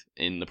believe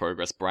in the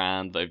Progress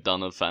brand. They've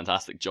done a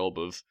fantastic job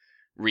of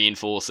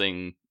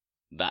reinforcing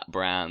that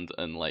brand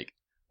and like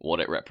what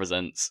it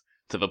represents,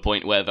 to the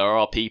point where there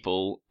are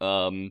people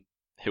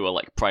who are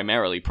like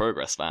primarily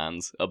Progress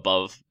fans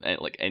above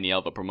like any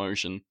other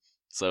promotion.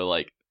 So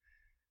like,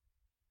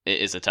 it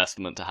is a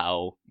testament to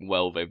how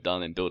well they've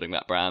done in building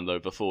that brand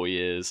over 4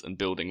 years and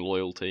building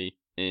loyalty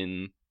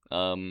in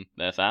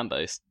their fan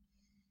base.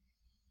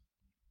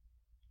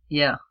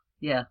 Yeah.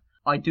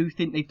 I do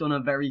think they've done a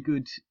very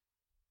good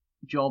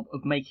job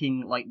of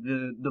making like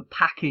the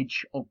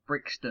package of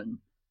Brixton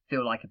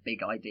feel like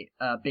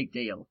a big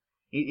deal.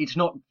 It's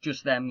not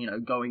just them,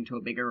 going to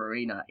a bigger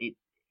arena.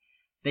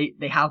 They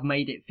have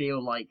made it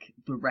feel like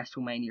the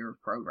WrestleMania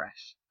of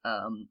Progress.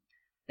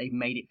 They've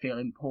made it feel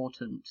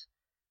important,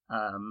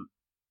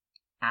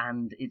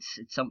 and it's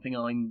something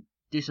I'm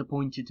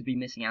disappointed to be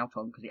missing out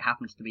on, because it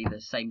happens to be the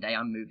same day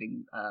I'm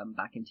moving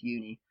back into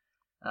uni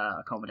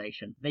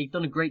accommodation. They've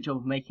done a great job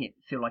of making it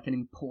feel like an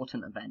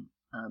important event,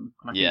 and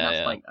I think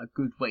that's like a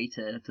good way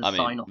to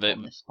sign off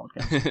on this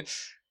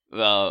podcast.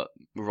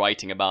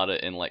 Writing about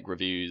it in like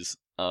reviews,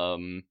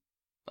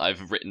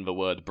 I've written the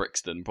word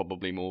Brixton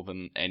probably more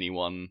than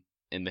anyone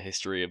in the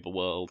history of the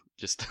world.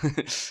 Just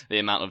the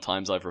amount of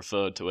times I've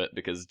referred to it,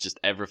 because just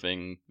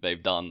everything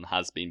they've done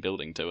has been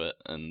building to it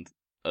and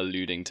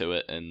alluding to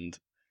it and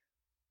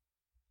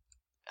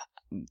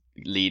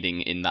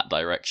leading in that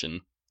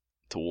direction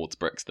towards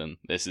Brixton.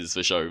 This is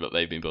the show that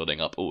they've been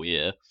building up all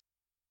year.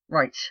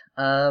 Right.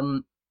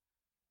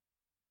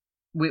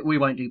 We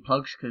won't do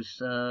plugs, because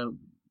I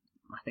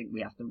think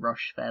we have to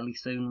rush fairly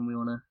soon, and we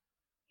want to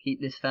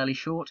keep this fairly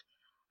short.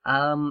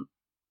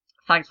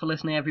 Thanks for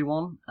listening,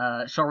 everyone.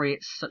 Sorry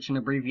it's such an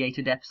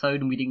abbreviated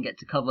episode and we didn't get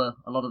to cover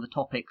a lot of the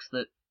topics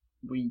that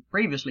we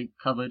previously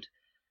covered,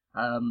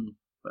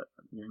 but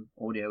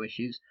audio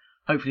issues.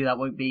 Hopefully that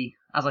won't be,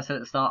 as I said at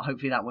the start,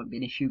 hopefully that won't be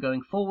an issue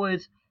going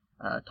forward.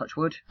 Touch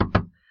wood.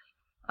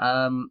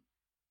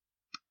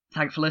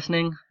 Thanks for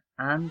listening,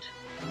 and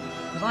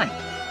goodbye.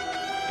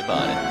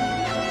 Goodbye.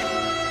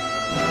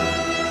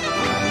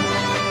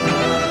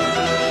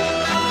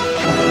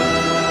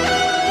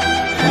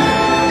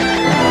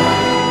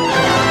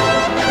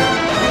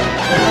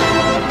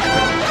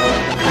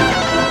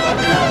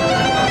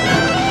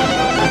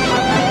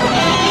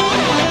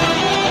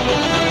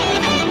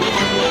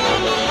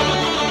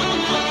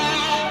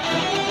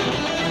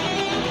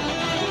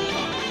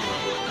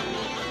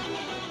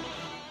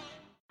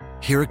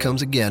 Here it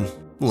comes again.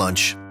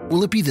 Lunch.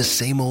 Will it be the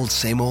same old,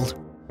 same old?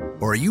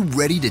 Or are you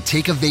ready to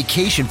take a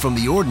vacation from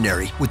the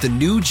ordinary with the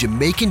new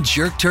Jamaican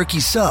Jerk Turkey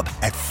Sub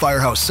at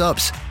Firehouse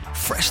Subs?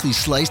 Freshly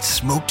sliced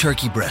smoked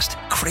turkey breast,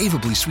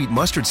 craveably sweet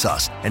mustard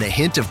sauce, and a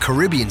hint of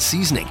Caribbean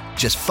seasoning.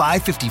 Just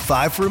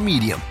 $5.55 for a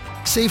medium.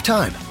 Save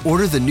time.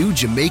 Order the new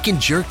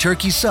Jamaican Jerk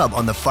Turkey Sub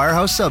on the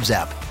Firehouse Subs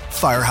app.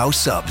 Firehouse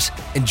Subs.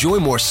 Enjoy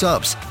more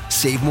subs.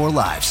 Save more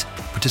lives.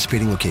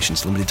 Participating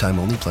locations. Limited time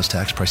only, plus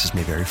tax. Prices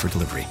may vary for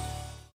delivery.